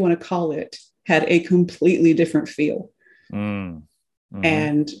 whatever you want to call it, had a completely different feel. Mm-hmm.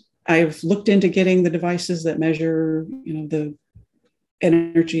 And I've looked into getting the devices that measure, the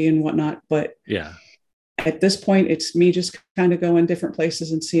energy and whatnot, but at this point, it's me just kind of going different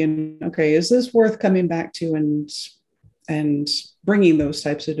places and seeing, okay, is this worth coming back to and bringing those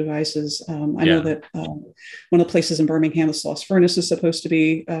types of devices? I know that one of the places in Birmingham, the Sloss Furnace, is supposed to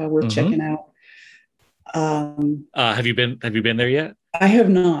be worth checking out. Have you been there yet? I have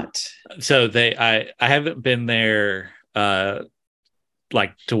not. So I haven't been there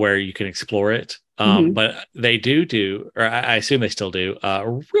like to where you can explore it. But they do, or I assume they still do,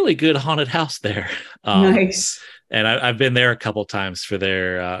 a really good haunted house there. Nice. And I've been there a couple times for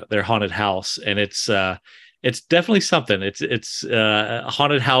their haunted house, and it's definitely something. It's a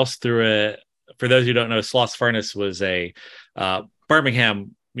haunted house through for those who don't know, Sloss Furnace was a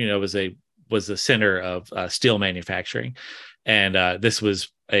Birmingham, was the center of steel manufacturing, and this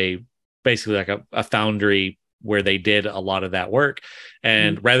was basically like a foundry where they did a lot of that work.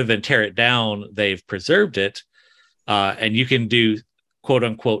 And rather than tear it down, they've preserved it. And you can do quote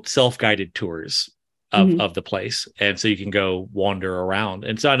unquote self-guided tours of the place. And so you can go wander around.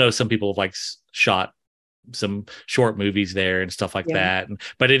 And so I know some people have like shot some short movies there and stuff like that.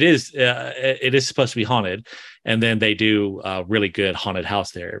 But it is supposed to be haunted. And then they do a really good haunted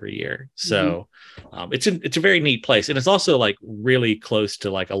house there every year. So it's a very neat place. And it's also like really close to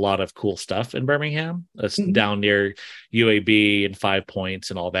like a lot of cool stuff in Birmingham. It's down near UAB and 5 Points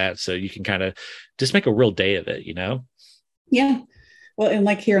and all that. So you can kind of just make a real day of it, Yeah. Well, and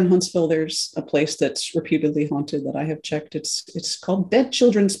like here in Huntsville, there's a place that's reputedly haunted that I have checked. It's called Dead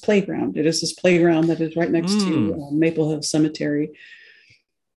Children's Playground. It is this playground that is right next to Maple Hill Cemetery.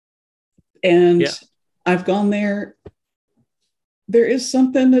 And I've gone there. There is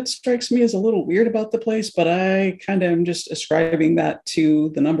something that strikes me as a little weird about the place, but I kind of am just ascribing that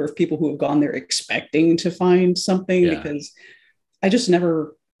to the number of people who have gone there expecting to find something, because I just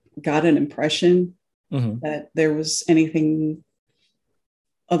never got an impression that there was anything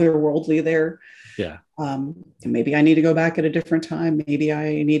otherworldly there. Maybe I need to go back at a different time. Maybe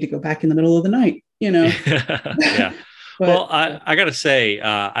I need to go back in the middle of the night, But, well, I gotta say,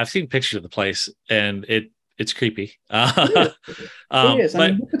 I've seen pictures of the place, and it's creepy. It is. I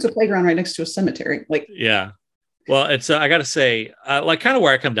mean, who puts a playground right next to a cemetery? Well, it's I gotta say, like kind of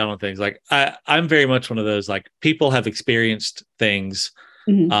where I come down on things, like I'm very much one of those, like, people have experienced things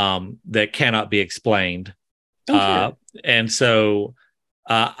that cannot be explained. And so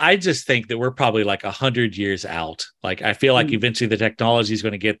I just think that we're probably like 100 years out. Like, I feel like eventually the technology is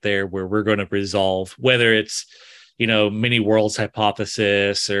going to get there where we're going to resolve, whether it's, many worlds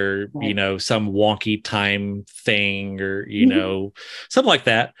hypothesis or, some wonky time thing or, something like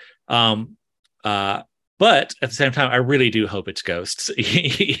that. But at the same time, I really do hope it's ghosts.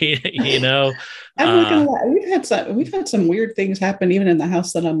 I'm not gonna lie. We've had some weird things happen even in the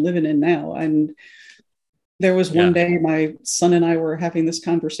house that I'm living in now. And there was one day my son and I were having this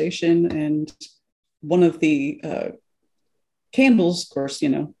conversation, and one of the candles, of course,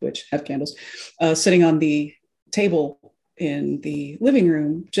 which have candles, sitting on the table in the living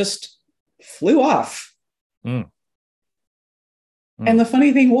room just flew off. And the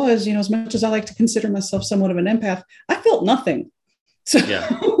funny thing was, as much as I like to consider myself somewhat of an empath, I felt nothing. So,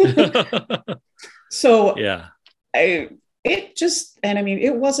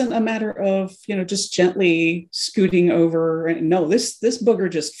 it wasn't a matter of, just gently scooting over. And no, this booger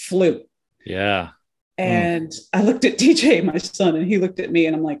just flew. Yeah. And I looked at DJ, my son, and he looked at me,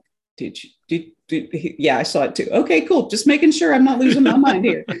 and I'm like, yeah, I saw it too. Okay, cool. Just making sure I'm not losing my mind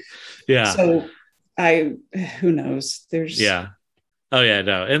here. So who knows? Oh yeah,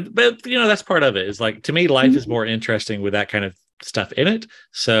 no. But that's part of it, is like, to me, life is more interesting with that kind of stuff in it.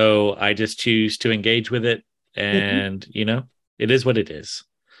 So I just choose to engage with it, and it is what it is.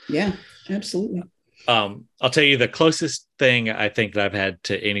 Yeah, absolutely. I'll tell you, the closest thing I think that I've had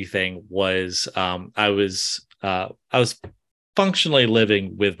to anything was I was functionally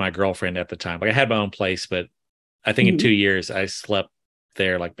living with my girlfriend at the time. Like, I had my own place, but I think in 2 years I slept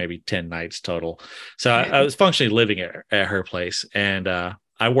there like maybe 10 nights total. So I was functionally living at her place, and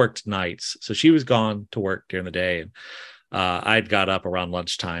I worked nights. So she was gone to work during the day, and I'd got up around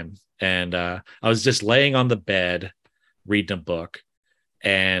lunchtime, and I was just laying on the bed reading a book,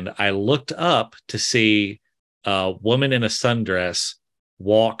 and I looked up to see a woman in a sundress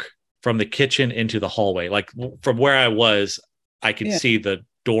walk from the kitchen into the hallway. Like, from where I was, I could see the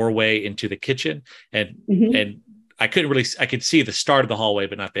doorway into the kitchen, and I could see the start of the hallway,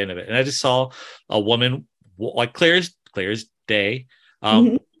 but not the end of it. And I just saw a woman, like clear as day,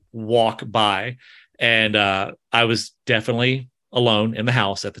 walk by. And I was definitely alone in the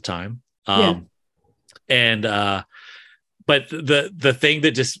house at the time. But the thing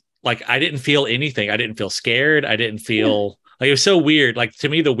that just, like, I didn't feel anything. I didn't feel scared. I didn't feel like, it was so weird. Like, to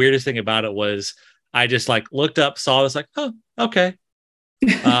me, the weirdest thing about it was I just like looked up, saw this, like, oh, okay.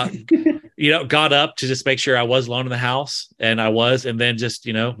 Uh, got up to just make sure I was alone in the house, and I was, and then just,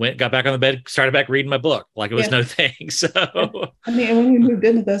 got back on the bed, started back reading my book like it was no thing. So, I mean, when we moved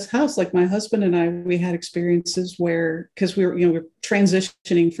into this house, like my husband and I, we had experiences where, because we're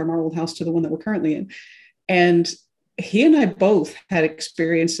transitioning from our old house to the one that we're currently in. And he and I both had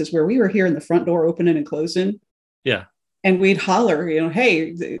experiences where we were hearing the front door opening and closing. Yeah. And we'd holler,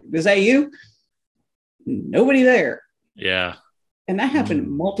 hey, is that you? Nobody there. Yeah. And that happened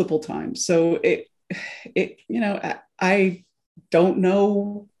multiple times. So I don't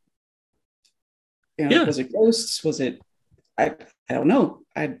know, was it ghosts? Was it, I don't know.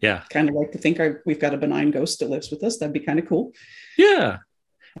 I'd kind of like to think we've got a benign ghost that lives with us. That'd be kind of cool. Yeah.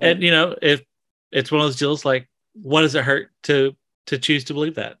 And, if it's one of those deals, like, what does it hurt to choose to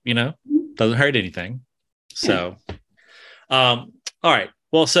believe that, doesn't hurt anything. So, all right.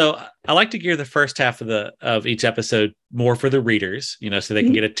 Well, so I like to gear the first half of each episode more for the readers, so they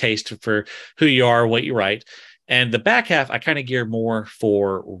can get a taste for who you are, what you write. And the back half, I kind of gear more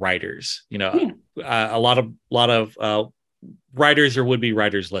for writers. A lot of writers or would-be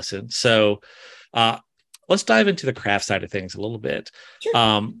writers listen. So let's dive into the craft side of things a little bit.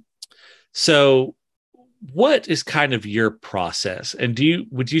 Sure. So what is kind of your process? And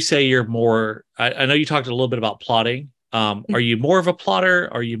would you say you're more, I know you talked a little bit about plotting. Are you more of a plotter?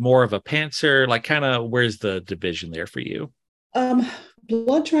 Are you more of a pantser? Like, kind of, where's the division there for you?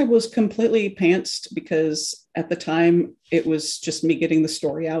 Blood Tribe was completely pantsed because at the time it was just me getting the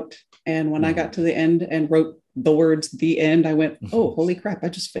story out. And when I got to the end and wrote the words "the end," I went, "Oh, holy crap! I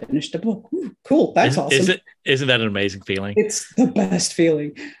just finished a book. Ooh, cool, that's awesome." Isn't that an amazing feeling? It's the best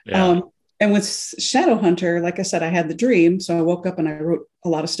feeling. Yeah. And with Shadowhunter, like I said, I had the dream. So I woke up and I wrote a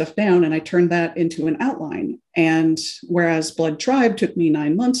lot of stuff down and I turned that into an outline. And whereas Blood Tribe took me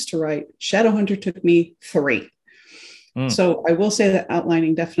 9 months to write, Shadowhunter took me 3. So I will say that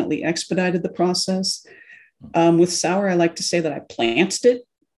outlining definitely expedited the process. With Sour, I like to say that I planted it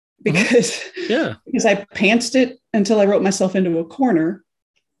because I pantsed it until I wrote myself into a corner.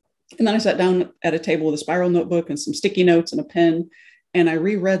 And then I sat down at a table with a spiral notebook and some sticky notes and a pen. And I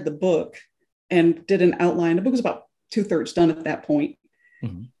reread the book and did an outline. The book was about 2/3 done at that point.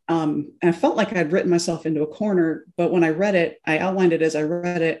 And I felt like I'd written myself into a corner, but when I read it, I outlined it as I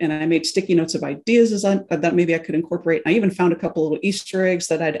read it, and I made sticky notes of ideas that maybe I could incorporate. I even found a couple of little Easter eggs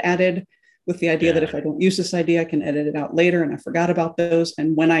that I'd added with the idea that if I don't use this idea, I can edit it out later. And I forgot about those.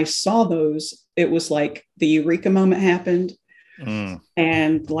 And when I saw those, it was like the eureka moment happened.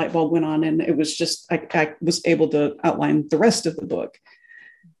 And the light bulb went on, and it was just, I was able to outline the rest of the book.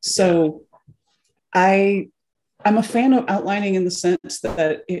 So I'm a fan of outlining in the sense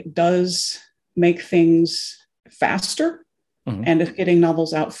that it does make things faster. And if getting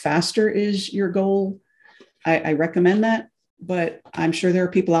novels out faster is your goal, I recommend that. But I'm sure there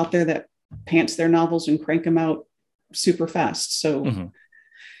are people out there that pants their novels and crank them out super fast. So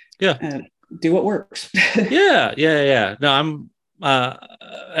do what works. Yeah. No, I'm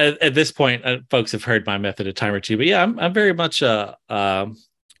at this point, folks have heard my method a time or two, but I'm very much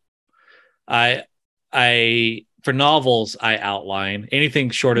I for novels, I outline anything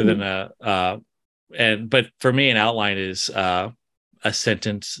shorter than but for me, an outline is a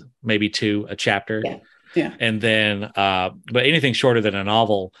sentence, maybe 2, a chapter. Yeah. And then, but anything shorter than a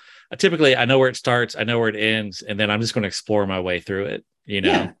novel, typically I know where it starts, I know where it ends, and then I'm just going to explore my way through it,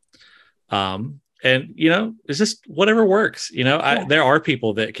 And, it's just whatever works. There are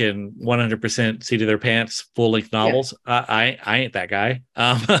people that can 100% seat of their pants, full length novels. I ain't that guy.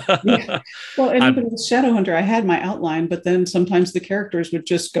 Well, and even with Shadowhunter, I had my outline, but then sometimes the characters would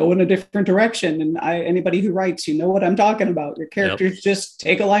just go in a different direction. And anybody who writes, you know what I'm talking about. Your characters just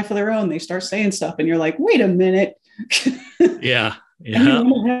take a life of their own. They start saying stuff and you're like, wait a minute. Yeah. And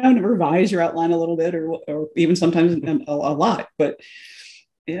you want to have to revise your outline a little bit or even sometimes a lot. But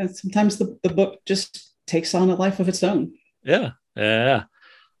sometimes the book just takes on a life of its own. Yeah.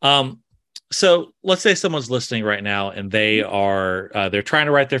 So let's say someone's listening right now and they are they're trying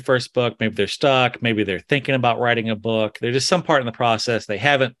to write their first book. Maybe they're stuck. Maybe they're thinking about writing a book. They're just some part in the process. They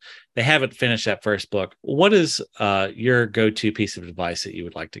haven't finished that first book. What is your go-to piece of advice that you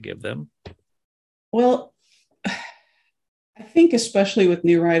would like to give them? Well, I think especially with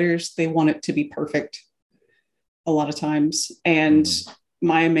new writers, they want it to be perfect a lot of times. And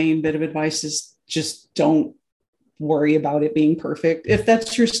my main bit of advice is just don't worry about it being perfect. If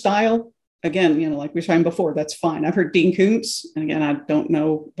that's your style, again, like we were talking before, that's fine. I've heard Dean Koontz, and again, I don't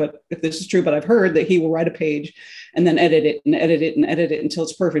know, but if this is true, but I've heard that he will write a page and then edit it and edit it and edit it until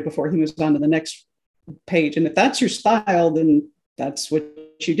it's perfect before he moves on to the next page. And if that's your style, then that's what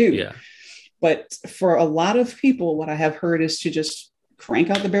you do. Yeah. But for a lot of people, what I have heard is to just crank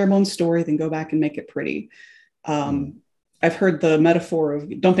out the bare bones story, then go back and make it pretty. I've heard the metaphor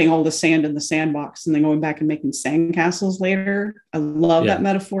of dumping all the sand in the sandbox and then going back and making sandcastles later. I love that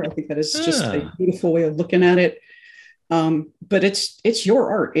metaphor. I think that is just a beautiful way of looking at it. But it's your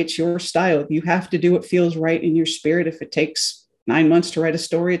art. It's your style. You have to do what feels right in your spirit. If it takes 9 months to write a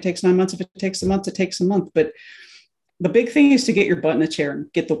story, it takes 9 months. If it takes a month, it takes a month. But the big thing is to get your butt in the chair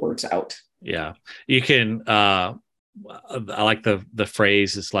and get the words out. Yeah. You can, I like the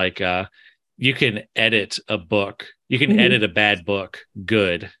phrase is like, you can edit a book. You can edit a bad book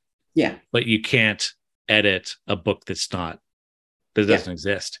good. Yeah. But you can't edit a book that doesn't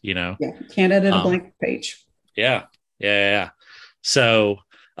exist, you know? Yeah. You can't edit a blank page. Yeah. So,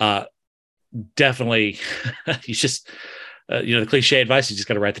 definitely you just, the cliche advice, you just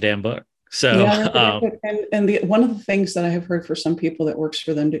got to write the damn book. So, one of the things that I have heard for some people that works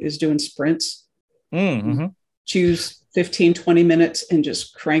for them is doing sprints. Choose 15, 20 minutes and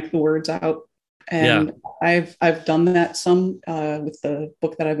just crank the words out. And I've done that some with the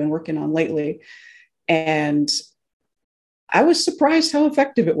book that I've been working on lately. And I was surprised how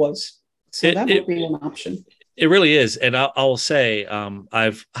effective it was. So that would be an option. It really is. And I'll say,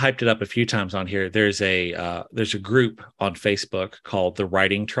 I've hyped it up a few times on here. There's a group on Facebook called the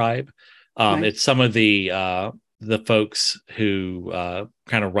Writing Tribe. Nice. It's some of the folks who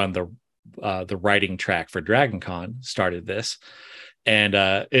kind of run the writing track for DragonCon started this. And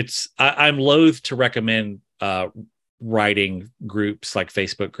I'm loath to recommend writing groups like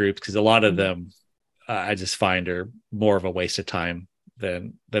Facebook groups, because a lot of them I just find are more of a waste of time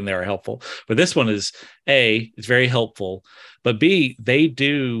than they are helpful. But this one is A, it's very helpful, but B, they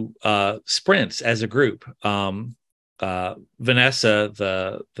do sprints as a group. Vanessa,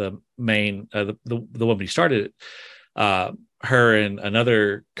 the main the woman who started it, her and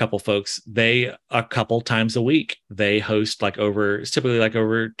another couple folks, they a couple times a week they host typically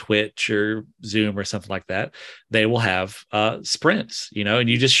over Twitch or Zoom or something like that. They will have sprints, and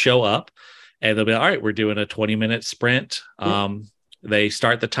you just show up and they'll be all right, we're doing a 20-minute sprint. They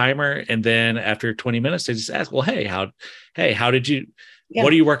start the timer, and then after 20 minutes they just ask, well, hey, how did you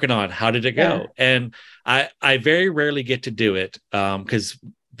what are you working on? How did it go? And I very rarely get to do it because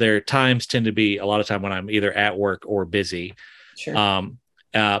their times tend to be a lot of time when I'm either at work or busy. Sure.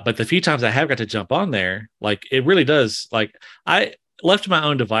 But the few times I have got to jump on there, it really does. I left to my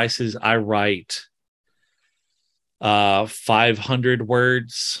own devices, I write 500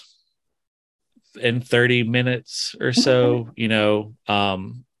 words in 30 minutes or so,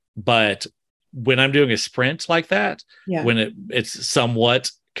 but when I'm doing a sprint like that, when it's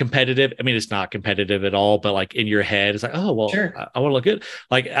somewhat competitive, I mean, it's not competitive at all, but in your head, it's oh, well, sure. I want to look good.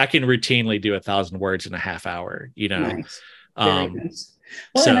 I can routinely do 1,000 words in a half hour, Nice. Very nice.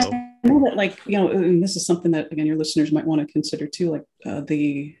 Well, so, and I know that and this is something that, again, your listeners might want to consider too,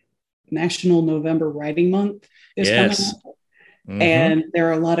 the National November Writing Month is coming up. And there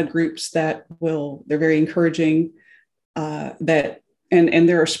are a lot of groups that they're very encouraging that, and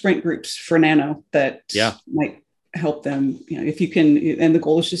there are sprint groups for Nano that might help them, if you can, and the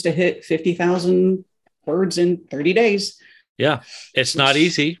goal is just to hit 50,000 words in 30 days. Yeah. It's not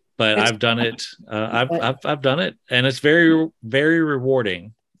easy, but I've done it. I've done it, and it's very, very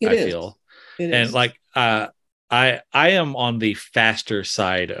rewarding. I feel. And I am on the faster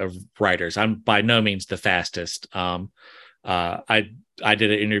side of writers. I'm by no means the fastest. I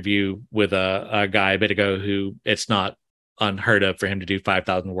did an interview with a guy a bit ago who it's not unheard of for him to do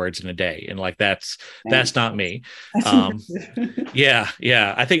 5,000 words in a day. And that's not me.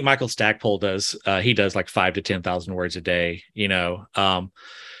 Yeah. I think Michael Stackpole does, he does 5,000 to 10,000 words a day,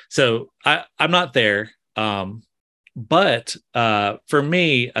 so I'm not there. But for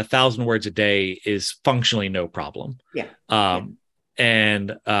me, 1,000 words a day is functionally no problem.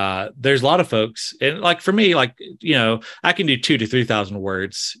 And there's a lot of folks, and for me, I can do 2,000 to 3,000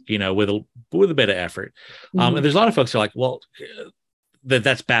 words, with a bit of effort. And there's a lot of folks who are well,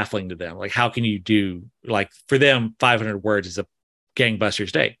 that's baffling to them. How can you do, for them, 500 words is a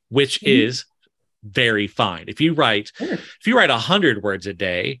gangbusters day, which is very fine. If you write 100 words a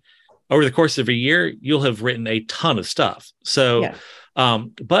day over the course of a year, you'll have written a ton of stuff. So,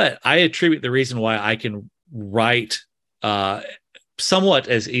 but I attribute the reason why I can write somewhat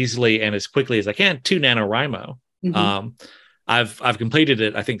as easily and as quickly as I can to NaNoWriMo. I've completed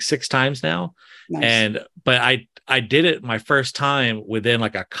it, I think, 6 times now. Nice. But I did it my first time within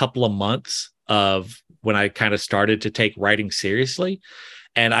a couple of months of when I kind of started to take writing seriously.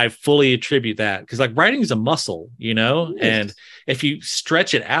 And I fully attribute that because writing is a muscle, and if you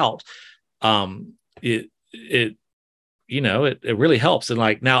stretch it out, it really helps. And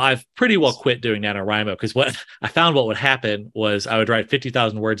like now I've pretty well quit doing NaNoWriMo, because what I found what would happen was I would write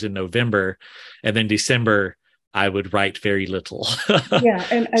 50,000 words in November, and then December I would write very little. Yeah.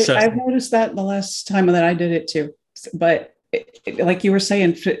 And I've noticed that the last time that I did it too. But like you were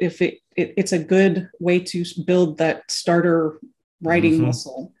saying, if it's a good way to build that starter writing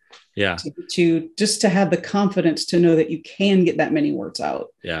muscle. Yeah. To just to have the confidence to know that you can get that many words out.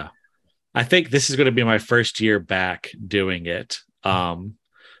 Yeah. I think this is going to be my first year back doing it,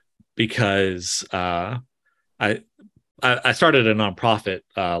 because I started a nonprofit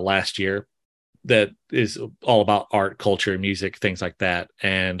last year that is all about art, culture, music, things like that.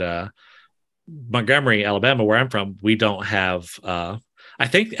 And Montgomery, Alabama, where I'm from, we don't have. I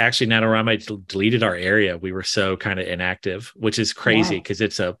think actually NaNoWriMo deleted our area. We were so kind of inactive, which is crazy because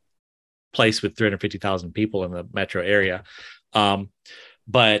it's a place with 350,000 people in the metro area.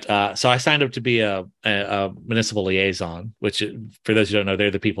 But so I signed up to be a municipal liaison, which, for those who don't know,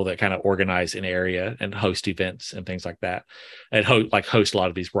 they're the people that kind of organize an area and host events and things like that, and host a lot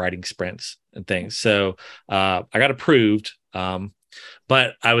of these writing sprints and things. So I got approved,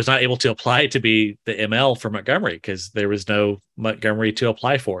 but I was not able to apply to be the ML for Montgomery because there was no Montgomery to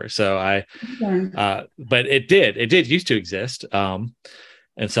apply for. So but it did used to exist.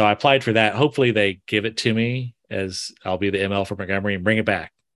 And so I applied for that. Hopefully they give it to me, as I'll be the ML for Montgomery and bring it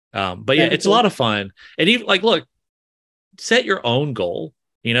back. But yeah, it's a lot of fun. And even look, set your own goal.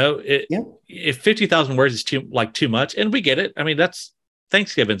 If 50,000 words is too much, and we get it. I mean, that's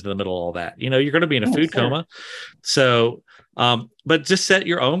Thanksgiving's in the middle of all that. You're going to be in a food coma. So, but just set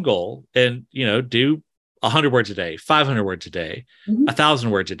your own goal and, do 100 words a day, 500 words a day,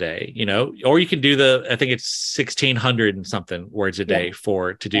 1,000 words a day, or you can do I think it's 1,600 and something words a day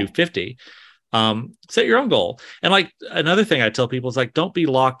to do 50. Set your own goal. And another thing I tell people is don't be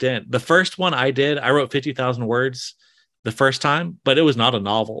locked in. The first one I did, I wrote 50,000 words the first time, but it was not a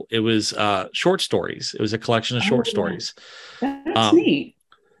novel. It was short stories. It was a collection of short stories. That's neat.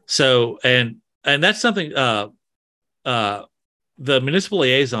 So, and that's something, the municipal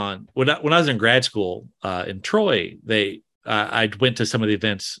liaison, when I was in grad school in Troy, I went to some of the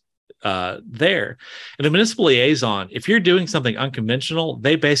events there. And the municipal liaison, if you're doing something unconventional,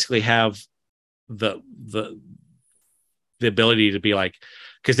 they basically have the ability to be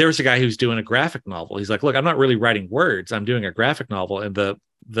because there was a guy who's doing a graphic novel. He's like, look, I'm not really writing words. I'm doing a graphic novel. And the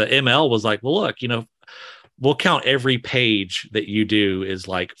ML was like, well, look, we'll count every page that you do is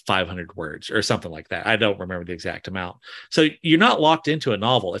 500 words or something like that. I don't remember the exact amount. So you're not locked into a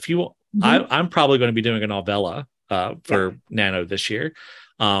novel. If you, I'm probably going to be doing a novella for Nano this year.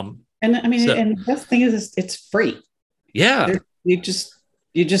 And I mean, and the best thing is it's free. Yeah. You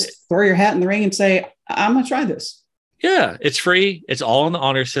just throw your hat in the ring and say, I'm going to try this. Yeah, it's free. It's all in the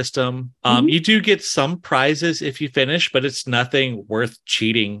honor system. You do get some prizes if you finish, but it's nothing worth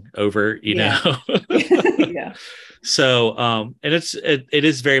cheating over, know. Yeah. So, and it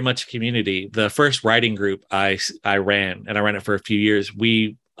is very much a community. The first writing group I ran, and I ran it for a few years.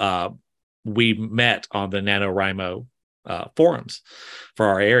 We met on the NaNoWriMo forums for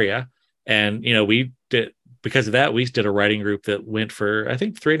our area, and we did. Because of that, we did a writing group that went for, I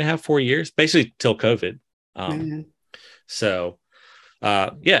think, 3.5, 4 years, basically till COVID. So,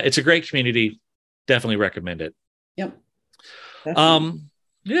 it's a great community. Definitely recommend it. Yep. Definitely.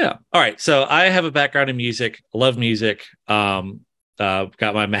 Yeah. All right. So I have a background in music. Love music. Got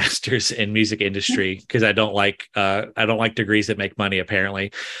my master's in music industry because I don't like degrees that make money,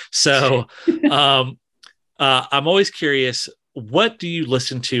 apparently. So, I'm always curious. What do you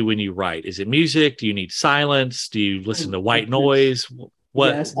listen to when you write? Is it music? Do you need silence? Do you listen to white noise?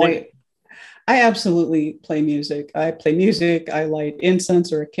 Yes, I absolutely play music. I play music. I light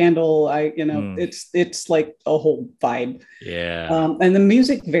incense or a candle. It's like a whole vibe. Yeah. And the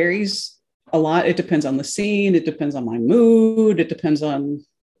music varies a lot. It depends on the scene. It depends on my mood. It depends on,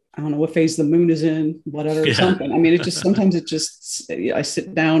 I don't know what phase the moon is in, whatever, something. I mean, sometimes I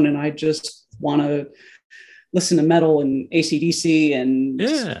sit down and I just want to listen to metal and AC/DC and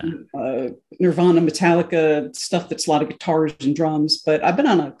Nirvana, Metallica, stuff that's a lot of guitars and drums. But I've been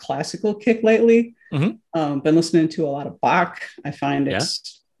on a classical kick lately. Been listening to a lot of Bach. I find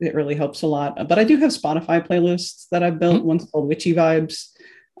it really helps a lot. But I do have Spotify playlists that I've built. One's called Witchy Vibes.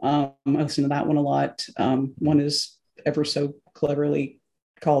 I listen to that one a lot. One is ever so cleverly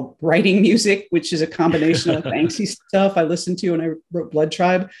called Writing Music, which is a combination of angsty stuff I listened to when I wrote Blood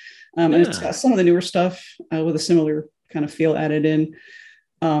Tribe. And it's got some of the newer stuff with a similar kind of feel added in.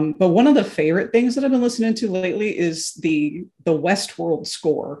 But one of the favorite things that I've been listening to lately is the Westworld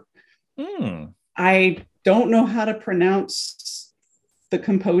score. I don't know how to pronounce the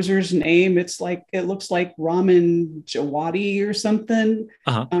composer's name. It looks like Raman Djawadi or something.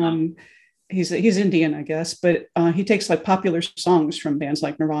 Uh-huh. He's Indian, I guess, but he takes like popular songs from bands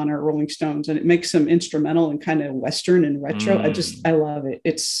like Nirvana or Rolling Stones, and it makes them instrumental and kind of Western and retro. I love it.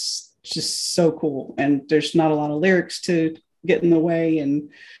 It's just so cool, and there's not a lot of lyrics to get in the way, and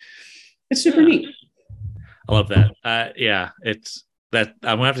it's super neat. I love that. Yeah, it's that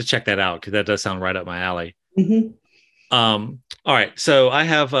I'm gonna have to check that out because that does sound right up my alley. Mm-hmm. All right, so I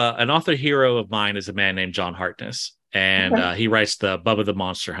have an author hero of mine is a man named John Harkness, and he writes the Bubba the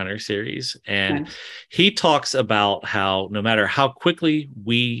Monster Hunter series, and he talks about how no matter how quickly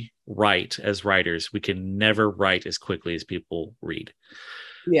we write as writers, we can never write as quickly as people read.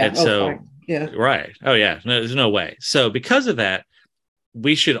 Yeah. And so, right. Oh yeah. No, there's no way. So because of that,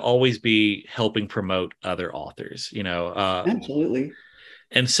 we should always be helping promote other authors, Absolutely.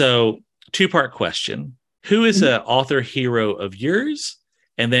 And so, two-part question: who is an author hero of yours?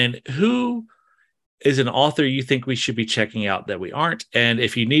 And then who is an author you think we should be checking out that we aren't? And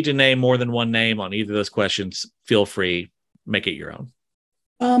if you need to name more than one name on either of those questions, feel free, make it your own.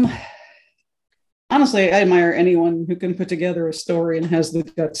 Honestly, I admire anyone who can put together a story and has the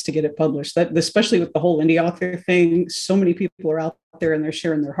guts to get it published. That, especially with the whole indie author thing, so many people are out there and they're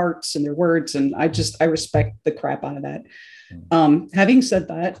sharing their hearts and their words, and I respect the crap out of that. Having said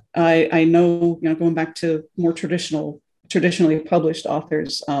that, I know, going back to more traditionally published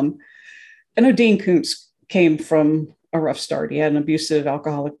authors, I know Dean Koontz came from a rough start. He had an abusive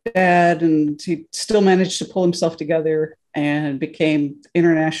alcoholic dad, and he still managed to pull himself together and became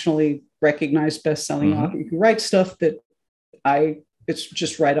internationally recognized best-selling author who writes stuff that it's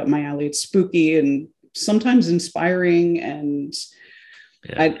just right up my alley. It's spooky and sometimes inspiring, and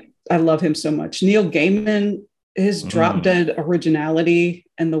I love him so much. Neil Gaiman, his drop dead originality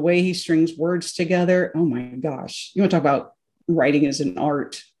and the way he strings words together. Oh my gosh. You want to talk about writing as an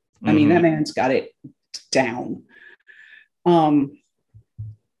art. I mean, that man's got it down. Now,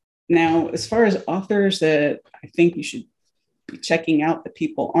 as far as authors that I think you should be checking out that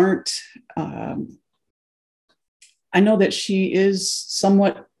people aren't, I know that she is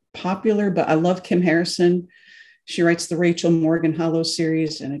somewhat popular, but I love Kim Harrison. She writes the Rachel Morgan Hollow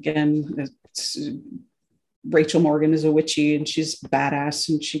series. And again, Rachel Morgan is a witchy and she's badass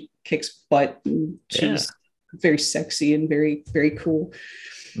and she kicks butt and she's very sexy and very, very cool.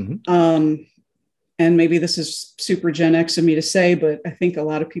 And maybe this is super Gen X of me to say, but I think a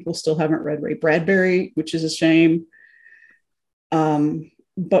lot of people still haven't read Ray Bradbury, which is a shame.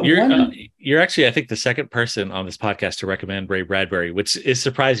 But you're actually, I think, the second person on this podcast to recommend Ray Bradbury, which is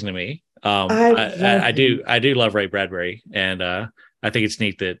surprising to me. I do love Ray Bradbury, and I think it's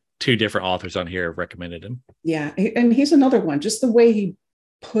neat that two different authors on here have recommended him. Yeah, and he's another one. Just the way he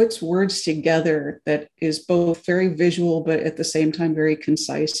puts words together that is both very visual, but at the same time very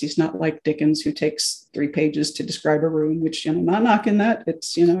concise. He's not like Dickens, who takes 3 pages to describe a room, which, not knocking that.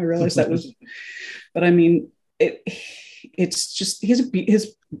 It's, I realize that was, but I mean, it's just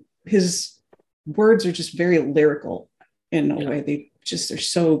his words are just very lyrical in a way. They're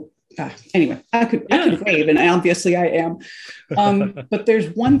so anyway, I could rave, and obviously I am. But there's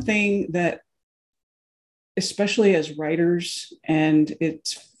one thing that, especially as writers, and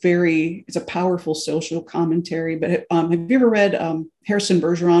it's a powerful social commentary. But have you ever read Harrison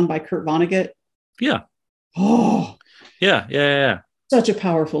Bergeron by Kurt Vonnegut? Yeah. Oh, yeah. Such a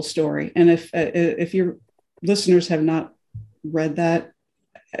powerful story. And if your listeners have not read that,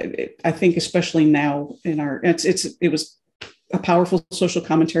 I think especially now it was a powerful social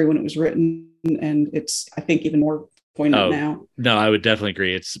commentary when it was written, and it's, I think, even more poignant now. No, I would definitely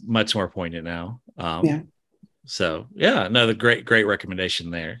agree. It's much more poignant now. So the great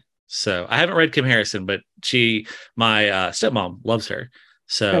recommendation there. So I haven't read Kim Harrison, but my stepmom loves her.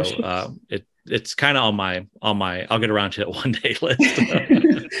 So it's kind of on my I'll get around to it one day list.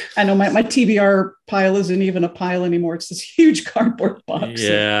 I know my TBR pile isn't even a pile anymore. It's this huge cardboard box.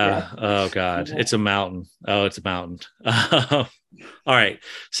 Oh God. Yeah. It's a mountain. All right.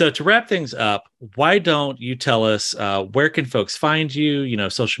 So to wrap things up, why don't you tell us where can folks find you,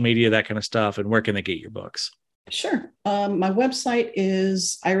 social media, that kind of stuff, and where can they get your books? Sure. My website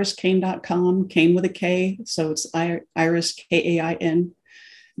is iriskain.com, Kain with a K. So it's Iris, KAIN.com.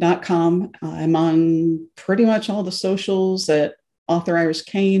 I'm on pretty much all the socials at author Iris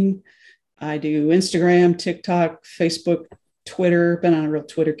Kain. I do Instagram, TikTok, Facebook, Twitter. Been on a real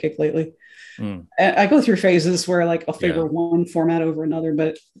Twitter kick lately. I go through phases where I'll favor one format over another,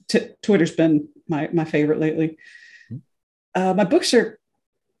 but Twitter's been my favorite lately. My books are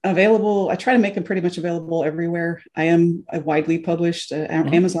available. I try to make them pretty much available everywhere. I am widely published,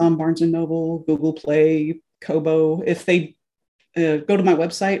 Amazon, Barnes & Noble, Google Play, Kobo. If they go to my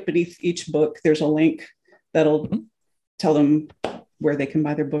website. Beneath each book, there's a link that'll tell them where they can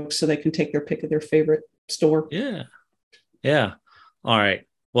buy their books so they can take their pick of their favorite store. Yeah. Yeah. All right.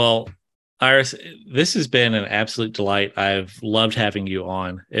 Well, Iris, this has been an absolute delight. I've loved having you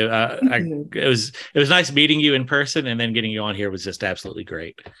on. It was nice meeting you in person, and then getting you on here was just absolutely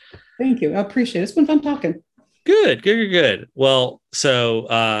great. Thank you. I appreciate it. It's been fun talking. Good. Well,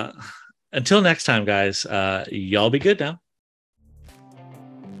 so until next time, guys, y'all be good now.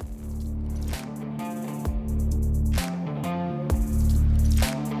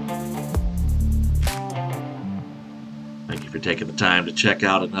 Thank you for taking the time to check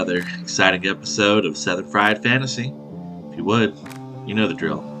out another exciting episode of Southern Fried Fantasy. If you would, you know the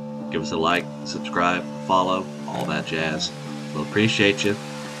drill. Give us a like, subscribe, follow, all that jazz. We'll appreciate you.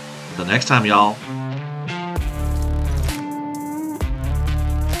 Until next time, y'all.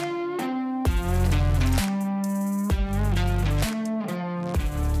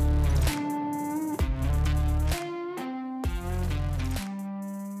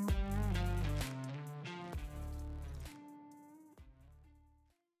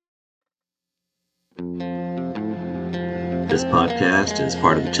 This podcast is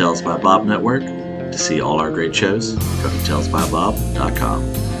part of the Tales by Bob network. To see all our great shows, go to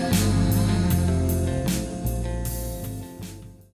talesbybob.com.